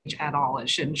page at all. It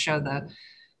shouldn't show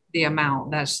the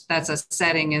amount. That's a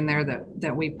setting in there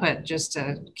that we put just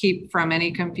to keep from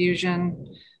any confusion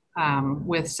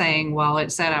with saying, well,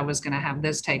 it said I was going to have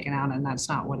this taken out, and that's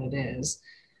not what it is.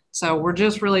 So we're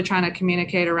just really trying to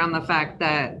communicate around the fact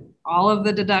that all of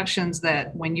the deductions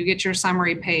that when you get your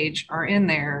summary page are in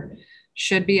there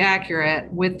should be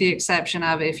accurate, with the exception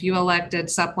of if you elected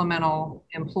supplemental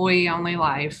employee only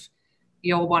life,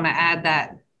 you'll want to add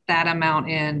that amount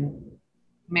in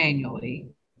manually.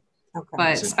 Okay.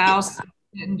 But spouse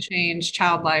didn't change,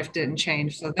 child life didn't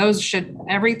change. So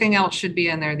everything else should be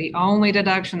in there. The only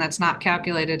deduction that's not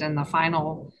calculated in the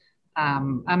final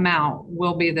amount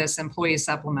will be this employee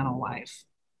supplemental life.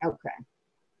 Okay.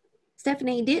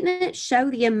 Stephanie, didn't it show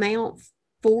the amount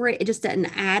for it? It just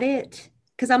didn't add it?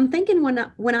 Because I'm thinking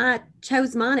when I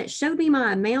chose mine, it showed me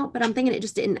my amount, but I'm thinking it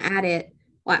just didn't add it,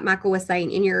 like Michael was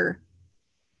saying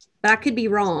but I could be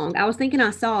wrong. I was thinking I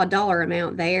saw a dollar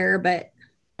amount there, but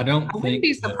I wouldn't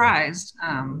be surprised.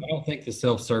 I don't think the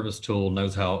self-service tool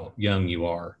knows how young you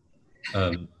are.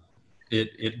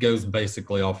 It goes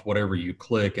basically off whatever you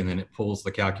click, and then it pulls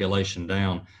the calculation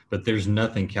down, but there's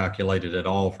nothing calculated at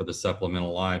all for the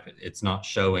supplemental life. It's not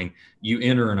showing. You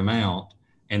enter an amount,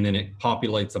 and then it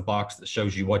populates a box that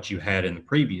shows you what you had in the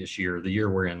previous year, the year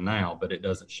we're in now, but it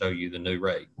doesn't show you the new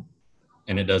rate,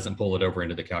 and it doesn't pull it over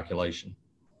into the calculation.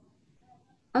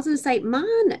 I was going to say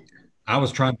mine. I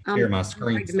was trying to share my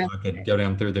screen so I could go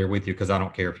down through there with you, because I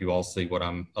don't care if you all see what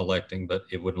I'm electing, but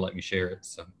it wouldn't let me share it.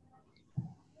 So.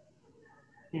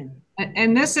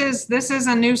 And this is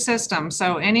a new system.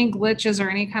 So any glitches or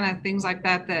any kind of things like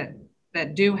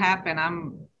that do happen,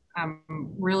 I'm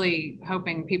really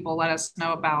hoping people let us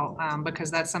know about,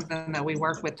 because that's something that we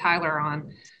work with Tyler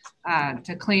on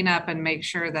to clean up and make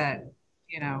sure that,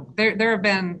 you know, there have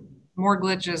been more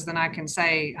glitches than I can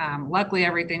say. Luckily,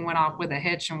 everything went off with a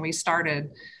hitch and we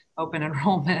started open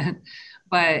enrollment.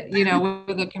 But, you know,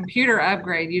 with a computer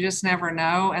upgrade, you just never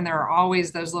know. And there are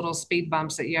always those little speed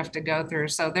bumps that you have to go through.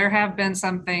 So there have been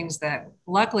some things that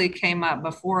luckily came up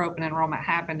before open enrollment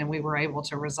happened and we were able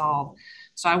to resolve.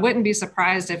 So I wouldn't be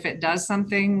surprised if it does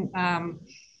something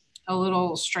a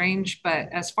little strange. But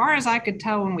as far as I could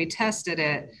tell when we tested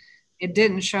it, it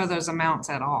didn't show those amounts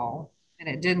at all. And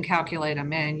it didn't calculate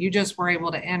them in. You just were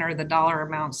able to enter the dollar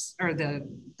amounts or the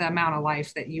amount of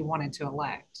life that you wanted to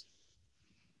elect.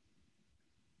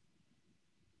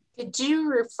 Could you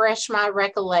refresh my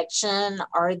recollection?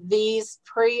 Are these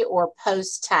pre or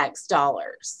post-tax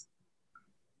dollars?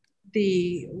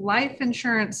 The life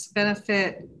insurance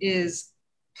benefit is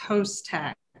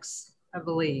post-tax, I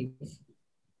believe.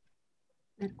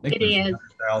 It is.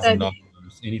 $100,000.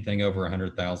 Anything over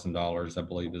 $100,000, I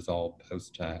believe, is all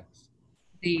post-tax.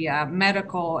 The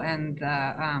medical and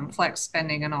the flex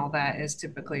spending and all that is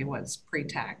typically what's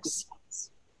pre-tax.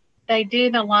 They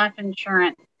do the life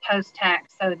insurance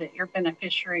post-tax so that your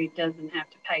beneficiary doesn't have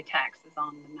to pay taxes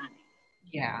on the money.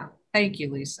 Yeah. Thank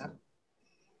you, Lisa.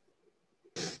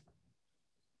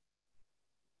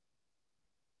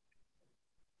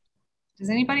 Does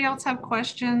anybody else have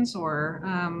questions, or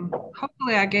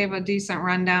hopefully I gave a decent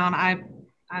rundown.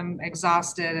 I'm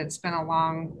exhausted. It's been a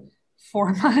long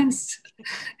 4 months,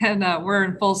 and we're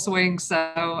in full swing. So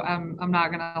I'm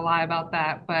not going to lie about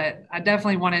that, but I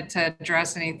definitely wanted to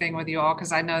address anything with you all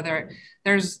because I know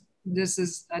this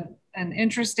is an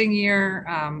interesting year.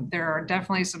 There are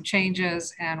definitely some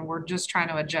changes, and we're just trying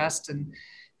to adjust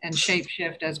and shape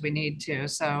shift as we need to.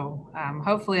 So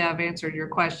hopefully I've answered your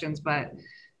questions, but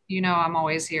I'm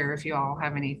always here if you all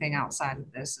have anything outside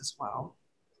of this as well.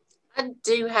 I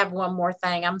do have one more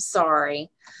thing. I'm sorry.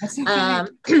 That's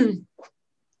okay.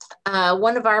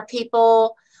 One of our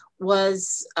people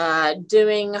was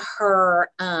doing her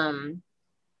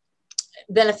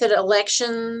benefit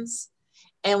elections.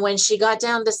 And when she got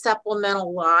down to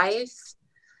supplemental life,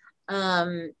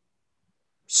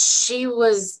 she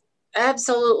was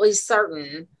absolutely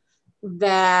certain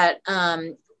that,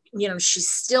 she's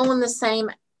still in the same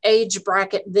age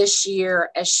bracket this year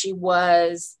as she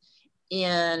was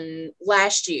in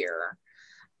last year.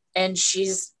 And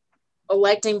she's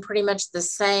electing pretty much the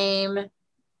same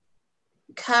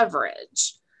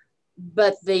coverage,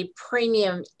 but the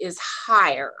premium is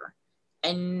higher.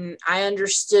 And I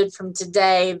understood from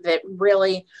today that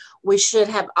really we should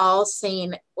have all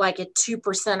seen like a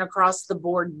 2% across the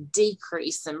board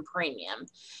decrease in premium.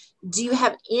 Do you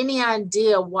have any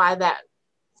idea why that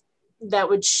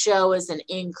would show as an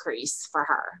increase for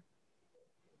her?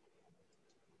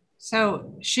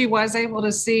 So she was able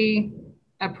to see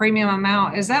a premium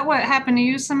amount. Is that what happened to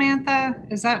you, Samantha?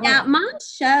 Is that what? Yeah, mine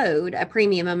showed a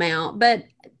premium amount, but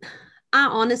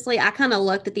I kind of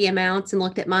looked at the amounts and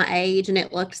looked at my age and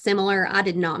it looked similar. I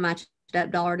did not match it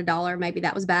up dollar to dollar. Maybe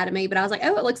that was bad of me, but I was like,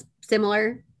 oh, it looks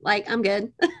similar. Like, I'm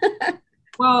good.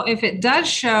 Well, if it does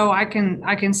show, I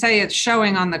can say it's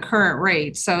showing on the current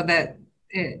rate so that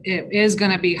it is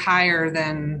going to be higher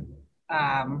than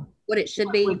what it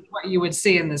should be, what you would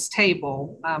see in this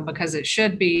table, because it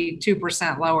should be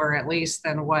 2% lower at least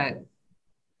than what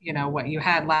you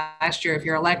had last year if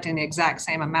you're electing the exact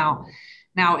same amount.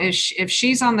 Now, if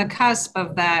she's on the cusp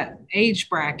of that age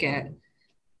bracket,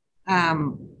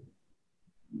 and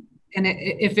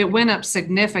if it went up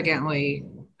significantly,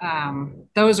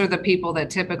 those are the people that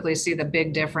typically see the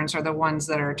big difference, are the ones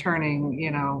that are turning,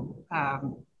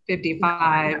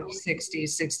 55, 60,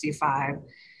 65.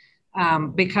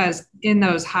 Because in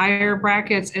those higher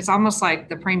brackets, it's almost like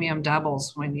the premium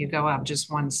doubles when you go up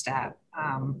just one step.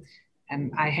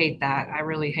 And I hate that. I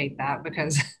really hate that,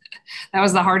 because that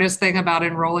was the hardest thing about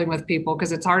enrolling with people,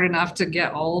 because it's hard enough to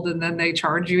get old and then they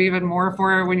charge you even more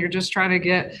for it when you're just trying to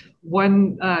get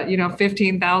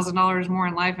 $15,000 more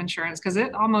in life insurance, because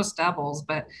it almost doubles.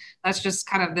 But that's just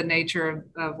kind of the nature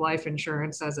of life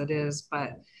insurance as it is.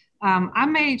 But I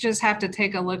may just have to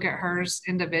take a look at hers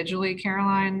individually,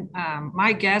 Caroline.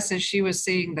 My guess is she was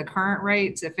seeing the current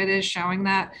rates. If it is showing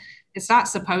that, it's not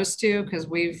supposed to, because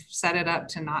we've set it up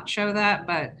to not show that,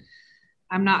 but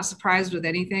I'm not surprised with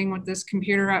anything with this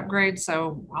computer upgrade.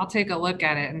 So I'll take a look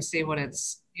at it and see what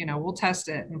it's, we'll test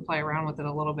it and play around with it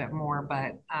a little bit more.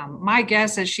 But my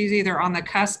guess is she's either on the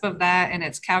cusp of that and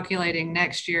it's calculating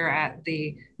next year at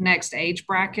the next age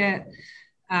bracket,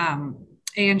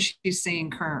 and she's seeing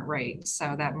current rates.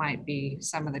 So that might be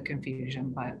some of the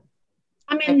confusion, but.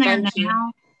 I'm in there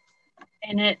now,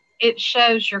 and it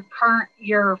shows your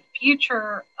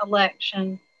future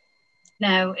election.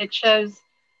 No, it shows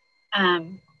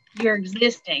your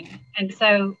existing. And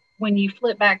so when you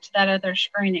flip back to that other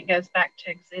screen, it goes back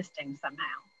to existing somehow.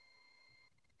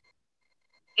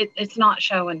 It's not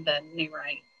showing the new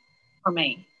rate for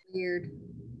me. Weird.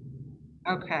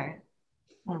 Okay.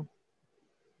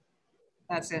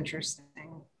 That's interesting.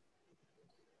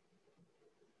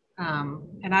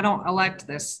 And I don't elect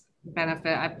this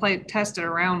benefit. I tested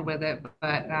around with it,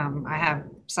 but I have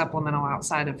supplemental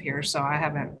outside of here. So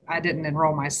I didn't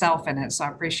enroll myself in it. So I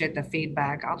appreciate the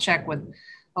feedback. I'll check with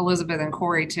Elizabeth and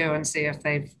Corey too, and see if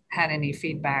they've had any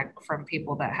feedback from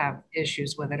people that have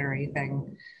issues with it or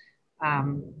anything.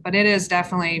 But it is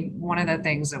definitely one of the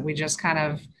things that we just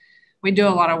we do a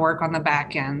lot of work on the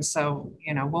back end. So,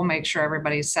 we'll make sure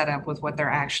everybody's set up with what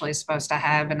they're actually supposed to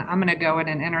have. And I'm going to go in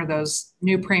and enter those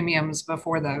new premiums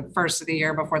before the first of the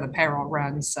year, before the payroll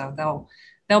runs. So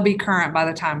they'll be current by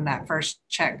the time that first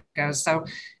check goes. So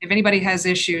if anybody has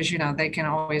issues, they can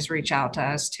always reach out to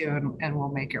us too, and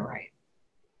we'll make it right.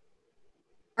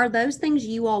 Are those things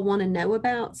you all want to know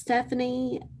about,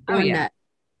 Stephanie? Oh, yeah.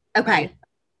 No? Okay.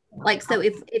 Like, so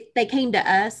if they came to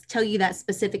us, tell you that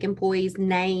specific employee's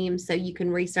name so you can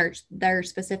research their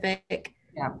specific.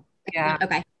 Yeah.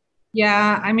 Okay.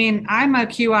 Yeah. I mean, I'm a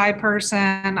QI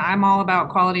person. I'm all about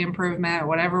quality improvement,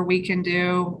 whatever we can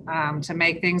do to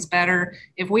make things better.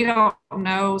 If we don't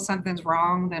know something's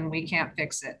wrong, then we can't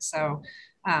fix it. So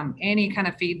Any kind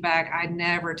of feedback, I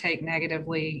never take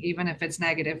negatively, even if it's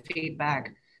negative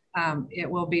feedback. It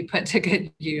will be put to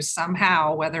good use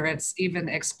somehow, whether it's even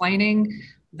explaining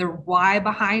the why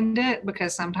behind it,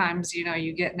 because sometimes, you know,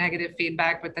 you get negative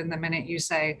feedback, but then the minute you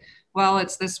say, well,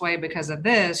 it's this way because of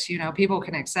this, you know, people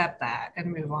can accept that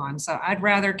and move on. So I'd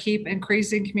rather keep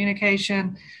increasing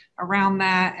communication around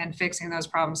that and fixing those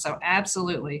problems. So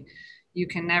absolutely, you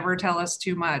can never tell us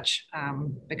too much,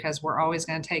 because we're always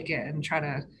going to take it and try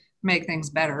to make things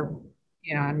better,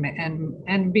 you know,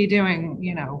 and be doing,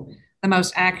 you know, the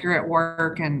most accurate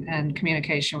work and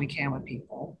communication we can with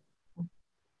people.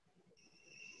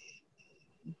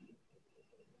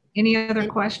 Any other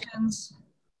questions?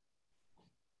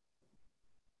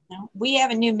 No. We have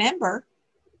a new member,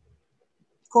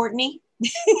 Courtney.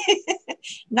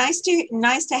 Nice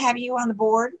to have you on the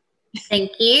board.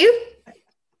 Thank you.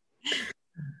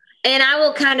 And I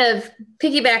will kind of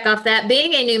piggyback off that,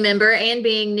 being a new member and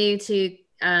being new to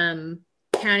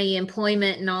county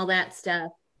employment and all that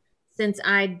stuff. Since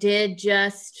I did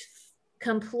just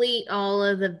complete all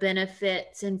of the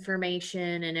benefits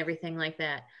information and everything like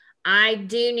that, I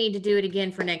do need to do it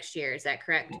again for next year. Is that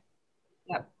correct?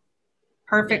 Yep.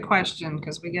 Perfect question,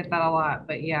 because we get that a lot,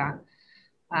 but yeah.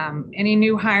 Any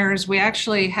new hires, we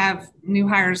actually have new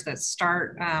hires that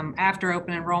start after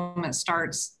open enrollment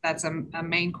starts. That's a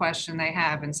main question they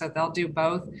have. And so they'll do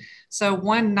both. So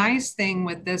one nice thing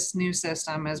with this new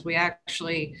system is we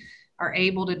actually are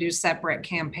able to do separate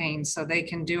campaigns. So they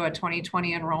can do a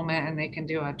 2020 enrollment and they can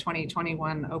do a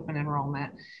 2021 open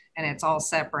enrollment, and it's all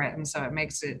separate. And so it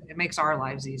makes our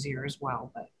lives easier as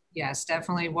well. But yes,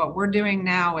 definitely what we're doing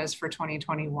now is for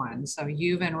 2021. So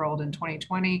you've enrolled in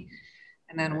 2020,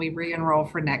 and then we re-enroll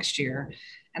for next year.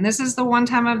 And this is the one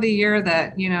time of the year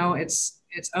that, you know, it's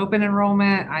open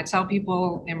enrollment. I tell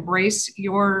people,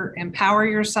 empower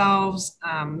yourselves,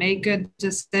 make good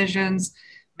decisions,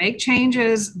 make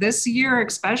changes. This year,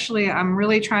 especially, I'm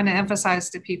really trying to emphasize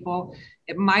to people,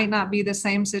 it might not be the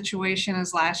same situation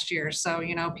as last year. So,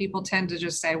 you know, people tend to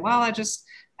just say, well, I just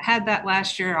had that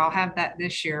last year, I'll have that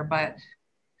this year. But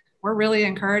we're really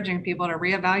encouraging people to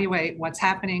reevaluate what's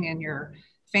happening in your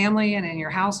family and in your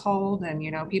household. And,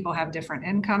 you know, people have different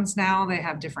incomes now, they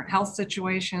have different health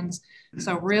situations.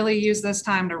 So really use this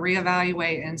time to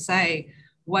reevaluate and say,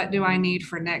 what do I need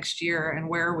for next year and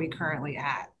where are we currently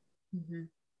at? Mm-hmm.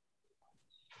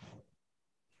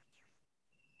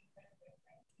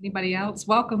 Anybody else?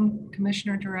 Welcome,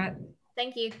 Commissioner Durrett.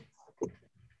 Thank you.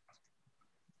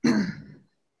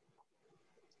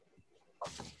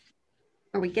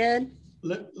 Are we good?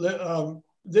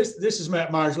 This is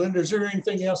Matt Myers. Linda, is there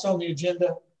anything else on the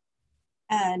agenda?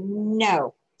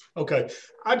 No. Okay.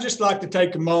 I'd just like to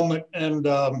take a moment and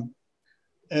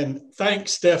thank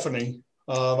Stephanie.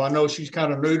 I know she's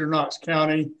kind of new to Knox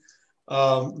County,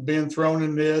 being thrown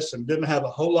in this and didn't have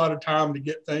a whole lot of time to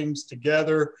get things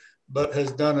together, but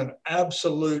has done an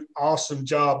absolute awesome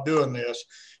job doing this.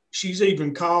 She's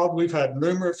even called. We've had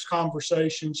numerous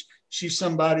conversations. She's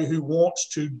somebody who wants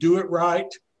to do it right,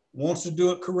 wants to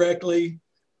do it correctly,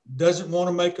 doesn't want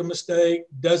to make a mistake,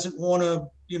 doesn't want to,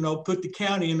 you know, put the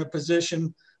county in a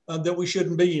position that we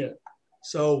shouldn't be in.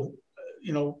 So,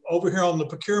 you know, over here on the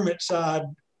procurement side,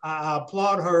 I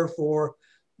applaud her for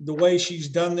the way she's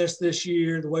done this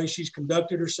year, the way she's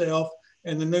conducted herself,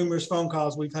 and the numerous phone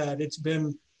calls we've had. It's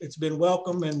been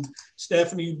welcome. And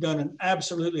Stephanie, you've done an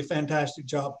absolutely fantastic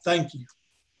job. Thank you.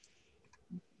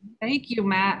 Thank you,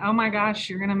 Matt. Oh my gosh,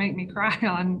 you're going to make me cry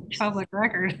on public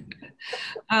record.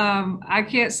 I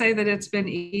can't say that it's been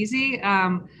easy.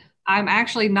 I'm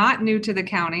actually not new to the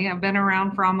county. I've been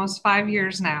around for almost 5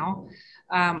 years now.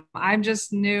 I'm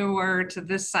just newer to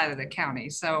this side of the county.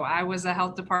 So I was a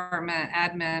health department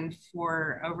admin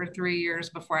for over 3 years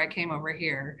before I came over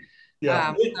here.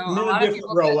 Yeah, so a different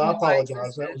role. I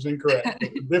apologize. That was incorrect.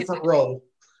 Different role.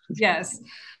 Yes.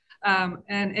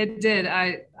 And it did.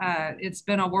 It's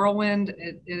been a whirlwind.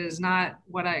 It is not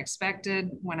what I expected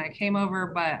when I came over,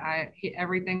 but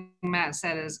everything Matt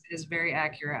said is very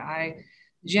accurate. I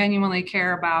genuinely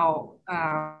care about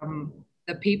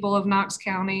the people of Knox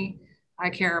County. I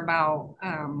care about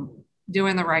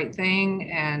doing the right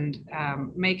thing and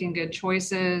making good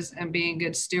choices and being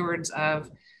good stewards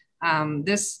of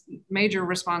this major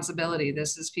responsibility.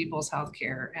 This is people's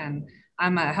healthcare, and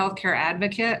I'm a healthcare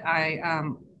advocate.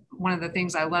 One of the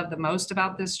things I love the most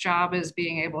about this job is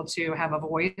being able to have a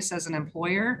voice as an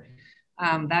employer.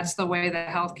 That's the way the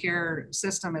healthcare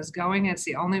system is going. It's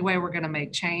the only way we're going to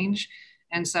make change.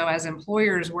 And so as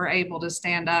employers, we're able to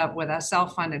stand up with a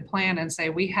self-funded plan and say,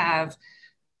 we have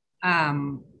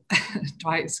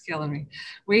Dwight's killing me.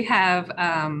 We have,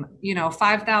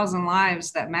 5,000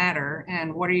 lives that matter.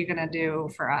 And what are you going to do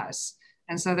for us?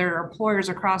 And so there are employers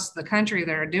across the country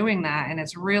that are doing that. And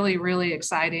it's really, really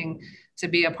exciting to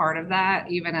be a part of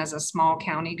that, even as a small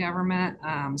county government.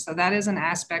 So that is an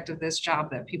aspect of this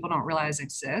job that people don't realize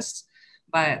exists,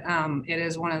 but it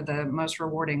is one of the most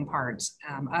rewarding parts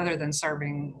other than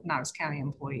serving Knox County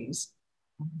employees.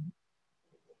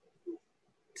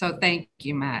 So thank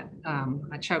you, Matt.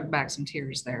 I choked back some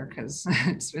tears there because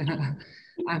it's been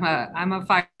I'm a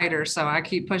fighter, so I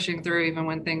keep pushing through even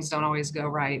when things don't always go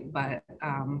right. But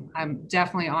I'm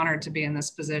definitely honored to be in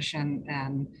this position,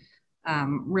 and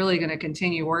really going to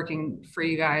continue working for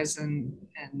you guys and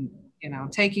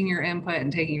taking your input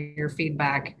and taking your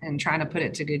feedback and trying to put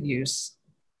it to good use.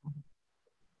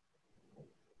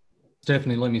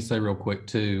 Stephanie, let me say real quick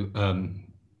too.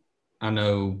 I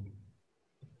know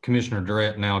Commissioner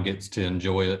Durrett now gets to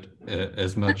enjoy it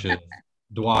as much as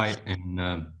Dwight and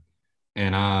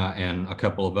I and a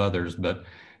couple of others, but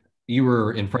you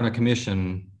were in front of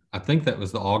commission, I think that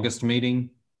was the August meeting.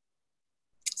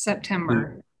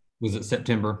 September. Was it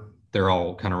September? They're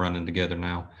all kind of running together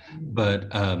now. But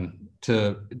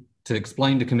to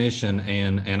explain to commission,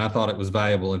 and I thought it was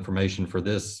valuable information for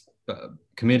this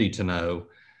committee to know,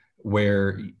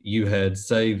 where you had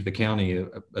saved the county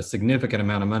a significant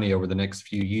amount of money over the next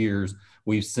few years.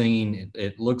 We've seen,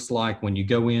 it looks like when you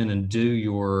go in and do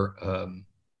your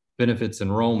benefits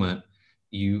enrollment,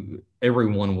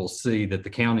 everyone will see that the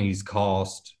county's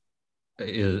cost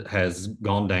has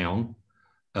gone down.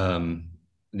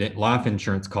 That life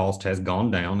insurance cost has gone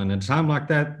down. And at a time like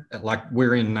that, like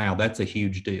we're in now, that's a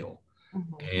huge deal.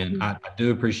 And I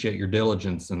do appreciate your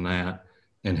diligence in that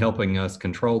and helping us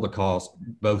control the cost,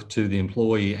 both to the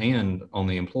employee and on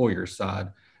the employer side.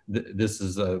 This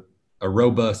is a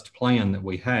robust plan that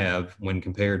we have when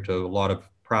compared to a lot of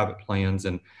private plans.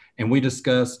 And we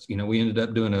discussed, we ended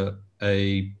up doing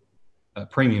a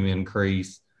premium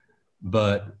increase,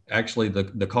 but actually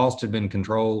the cost had been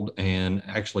controlled and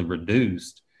actually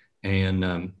reduced.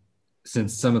 And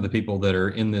since some of the people that are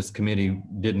in this committee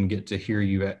didn't get to hear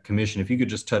you at commission, if you could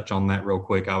just touch on that real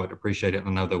quick, I would appreciate it. And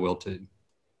I know they will too.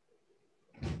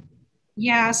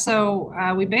 Yeah, so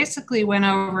we basically went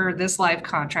over this life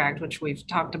contract, which we've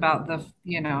talked about the,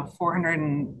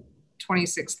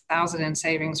 $426,000 in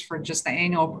savings for just the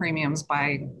annual premiums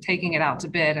by taking it out to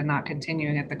bid and not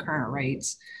continuing at the current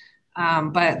rates.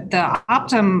 But the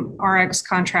Optum RX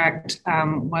contract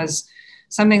was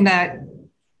something that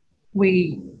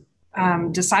we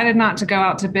decided not to go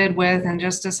out to bid with and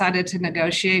just decided to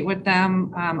negotiate with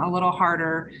them a little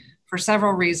harder for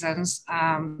several reasons.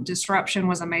 Disruption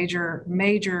was a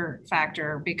major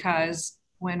factor, because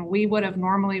when we would have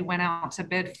normally went out to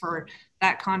bid for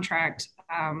that contract,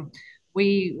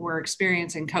 we were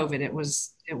experiencing COVID. It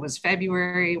was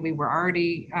February. We were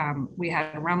already, we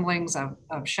had rumblings of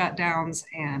shutdowns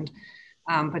and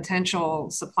potential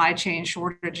supply chain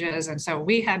shortages. And so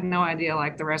we had no idea,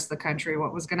 like the rest of the country,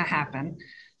 what was going to happen.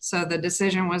 So the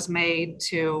decision was made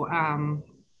to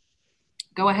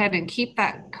go ahead and keep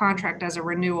that contract as a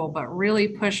renewal, but really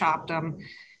push Optum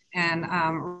and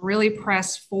really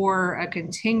press for a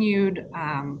continued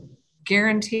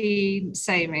guaranteed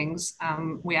savings.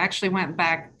 We actually went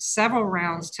back several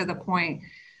rounds to the point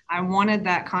I wanted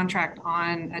that contract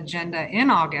on agenda in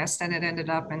August, and it ended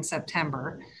up in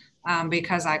September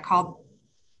because I called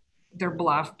their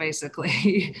bluff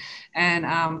basically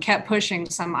and kept pushing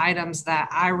some items that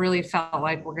I really felt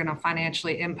like were going to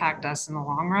financially impact us in the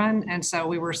long run. And so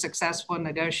we were successful in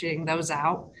negotiating those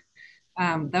out.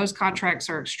 Those contracts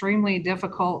are extremely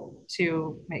difficult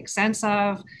to make sense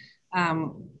of.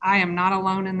 I am not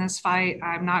alone in this fight.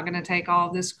 I'm not going to take all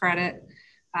of this credit.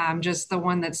 I'm just the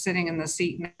one that's sitting in the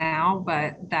seat now,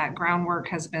 but that groundwork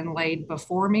has been laid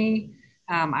before me.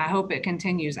 I hope it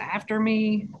continues after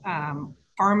me.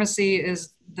 Pharmacy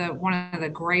is one of the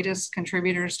greatest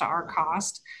contributors to our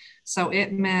cost. So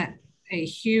it meant a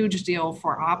huge deal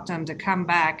for Optum to come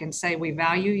back and say, we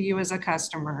value you as a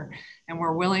customer and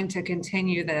we're willing to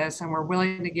continue this and we're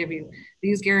willing to give you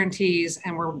these guarantees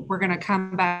and we're going to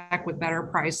come back with better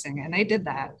pricing. And they did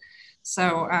that.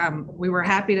 So we were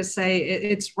happy to say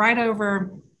it's right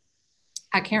over,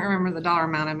 I can't remember the dollar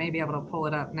amount. I may be able to pull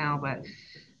it up now, but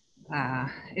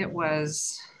it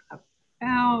was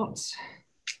about,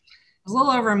 it was a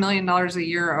little over $1 million a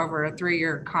year over a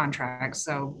 3-year contract.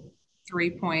 So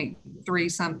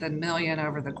 3.3 something million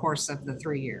over the course of the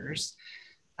 3 years,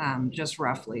 just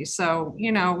roughly. So,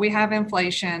 we have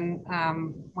inflation.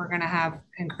 We're going to have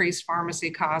increased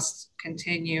pharmacy costs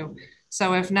continue.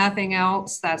 So if nothing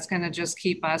else, that's going to just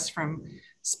keep us from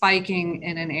spiking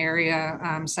in an area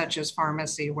such as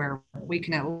pharmacy, where we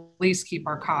can at least keep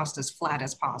our cost as flat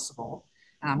as possible,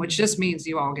 which just means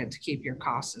you all get to keep your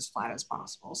costs as flat as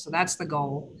possible. So that's the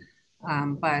goal.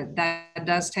 But that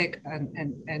does take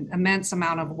an immense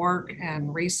amount of work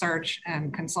and research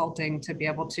and consulting to be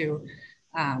able to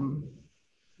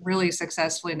really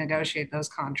successfully negotiate those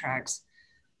contracts.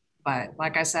 But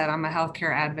like I said, I'm a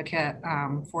healthcare advocate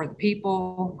for the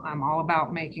people. I'm all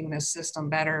about making this system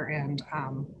better. And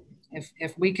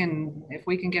if we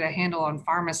can get a handle on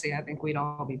pharmacy, I think we'd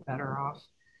all be better off.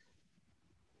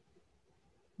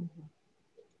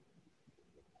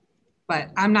 But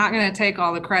I'm not going to take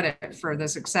all the credit for the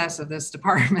success of this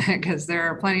department, because there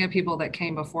are plenty of people that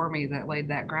came before me that laid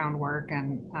that groundwork.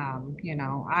 And, you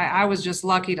know, I was just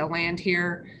lucky to land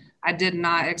here. I did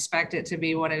not expect it to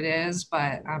be what it is,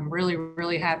 but I'm really,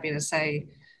 really happy to say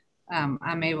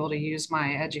I'm able to use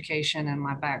my education and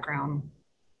my background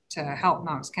to help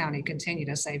Knox County continue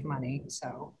to save money.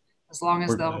 So as long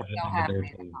as they'll have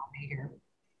me, I'll be here.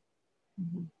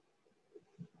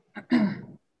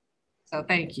 So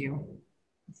thank you.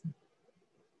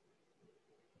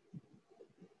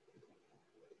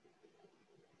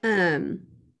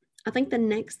 I think the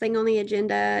next thing on the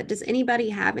agenda, does anybody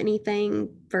have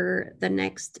anything for the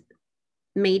next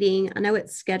meeting? I know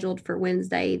it's scheduled for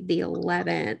Wednesday, the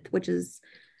 11th, which is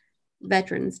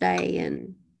Veterans Day,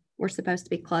 and we're supposed to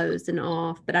be closed and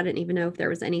off, but I didn't even know if there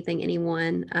was anything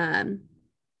anyone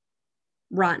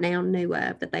right now knew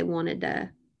of that they wanted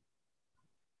to.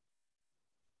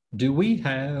 Do we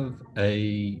have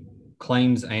a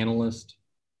claims analyst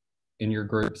in your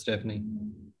group, Stephanie?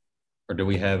 Or do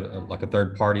we have like a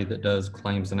third party that does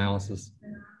claims analysis?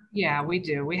 Yeah, we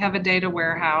do. We have a data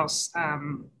warehouse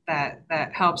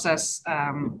that helps us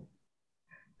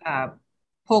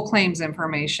pull claims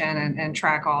information and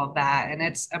track all of that. And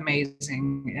it's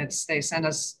amazing. They send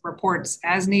us reports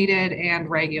as needed and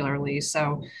regularly.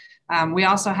 So we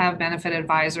also have benefit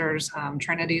advisors.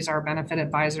 Trinity's our benefit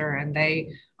advisor, and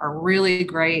they are really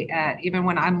great at, even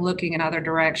when I'm looking in other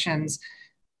directions,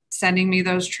 sending me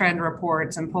those trend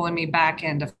reports and pulling me back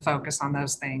in to focus on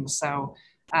those things. So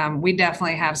we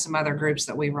definitely have some other groups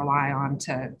that we rely on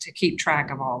to keep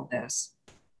track of all of this.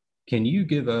 Can you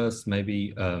give us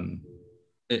maybe,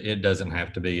 it doesn't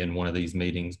have to be in one of these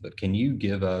meetings, but can you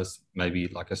give us maybe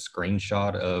like a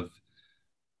screenshot of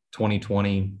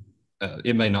 2020?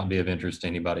 It may not be of interest to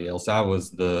anybody else. I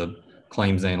was the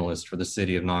claims analyst for the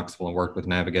city of Knoxville and worked with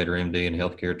Navigator MD and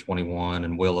Healthcare 21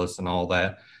 and Willis and all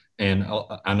that. And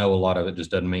I know a lot of it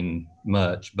just doesn't mean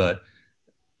much, but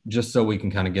just so we can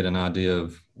kind of get an idea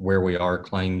of where we are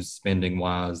claims spending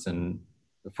wise and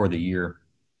for the year.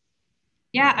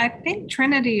 Yeah, I think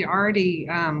Trinity already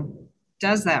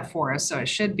does that for us. So it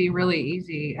should be really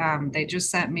easy. They just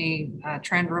sent me a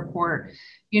trend report.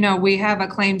 You know, we have a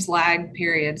claims lag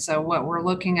period. So what we're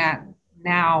looking at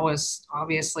now is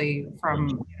obviously from,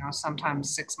 you know,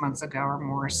 sometimes 6 months ago or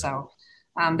more. So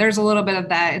there's a little bit of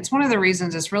that. It's one of the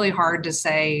reasons it's really hard to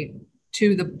say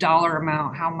to the dollar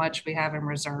amount how much we have in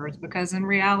reserves, because in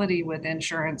reality with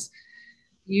insurance,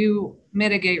 you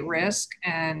mitigate risk,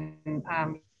 and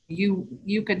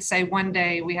you could say one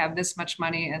day we have this much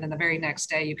money, and then the very next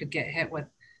day you could get hit with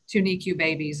 2 NICU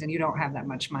babies and you don't have that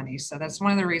much money. So that's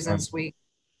one of the reasons we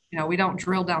don't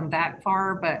drill down that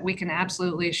far, but we can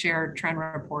absolutely share trend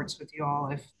reports with you all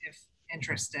if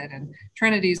interested. And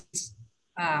Trinity's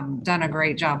done a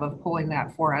great job of pulling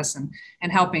that for us and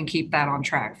helping keep that on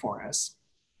track for us.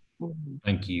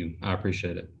 Thank you. I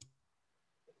appreciate it.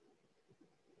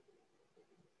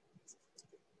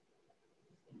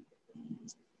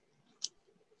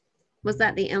 Was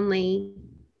that the only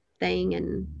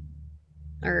thing?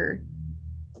 Or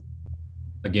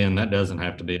again, that doesn't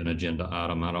have to be an agenda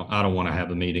item. I don't want to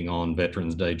have a meeting on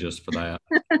Veterans Day just for that.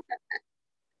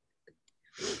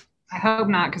 I hope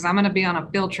not, because I'm going to be on a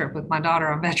field trip with my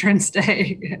daughter on Veterans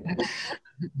Day.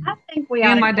 I think we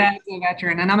and my dad's a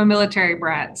veteran, and I'm a military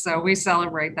brat, so we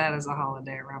celebrate that as a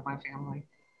holiday around my family.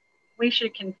 We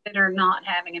should consider not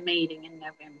having a meeting in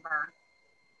November.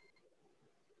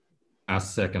 I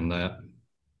second that.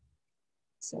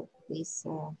 So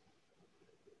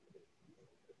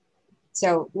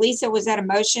Lisa, was that a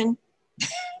motion?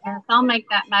 Yes, I'll make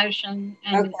that motion.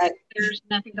 And okay. If there's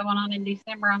nothing going on in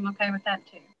December, I'm okay with that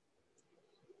too.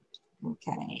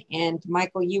 Okay. And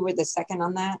Michael, you were the second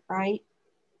on that, right?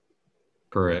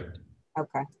 Correct.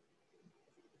 Okay.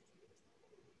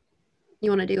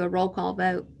 You want to do a roll call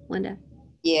vote, Linda?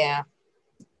 Yeah.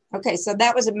 Okay. So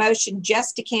that was a motion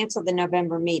just to cancel the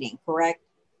November meeting, correct?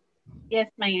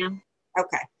 Yes, ma'am.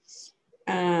 Okay.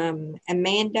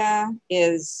 Amanda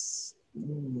is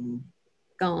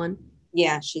gone.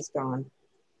 Yeah, she's gone.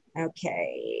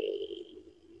 Okay.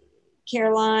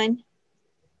 Caroline?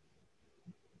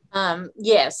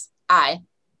 Yes, aye.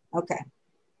 Okay.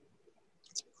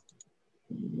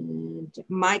 And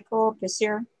Michael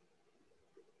Passir?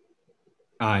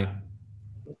 Aye.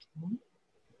 Okay.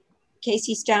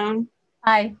 Casey Stone?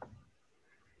 Aye.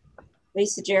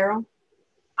 Lisa Gerald?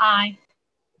 Aye.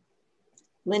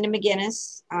 Linda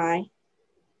McGinnis? Aye.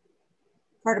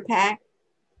 Carter Pack?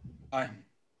 Aye.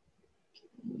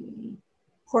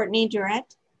 Courtney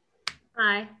Durrett?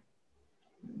 Aye.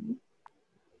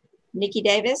 Nikki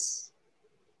Davis?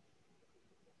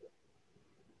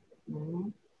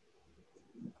 Okay.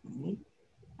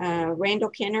 Randall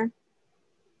Kenner?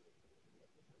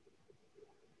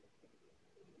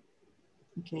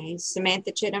 Okay.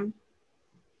 Samantha Chittum?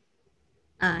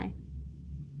 Aye.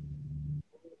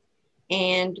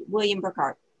 And William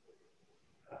Burkhart?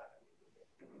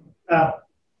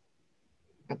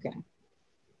 Okay.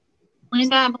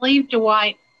 Linda, I believe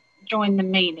Dwight joined the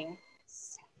meeting.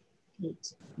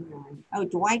 8, 9. Oh,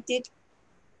 Dwight did?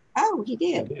 Oh, he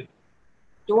did.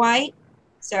 Dwight?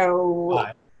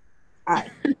 So, aye.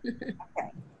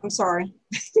 Okay. I'm sorry.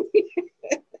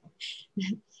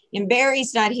 And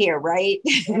Barry's not here, right?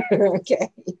 Okay.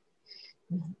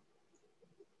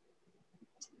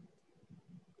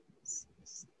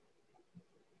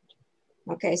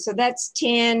 Okay, so that's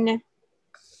 10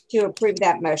 to approve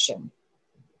that motion.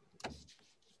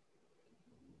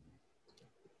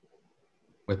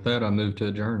 With that, I move to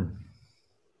adjourn.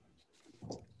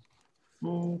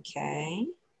 Okay.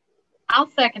 I'll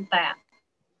second that.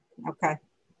 Okay.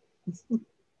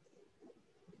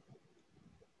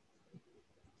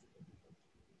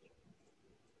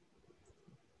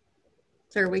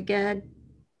 So are we good?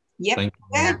 Yep. Thank you.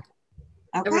 Good.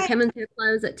 So we're Okay. coming to a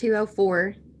close at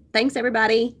 2:04. Thanks,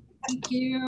 everybody. Thank you.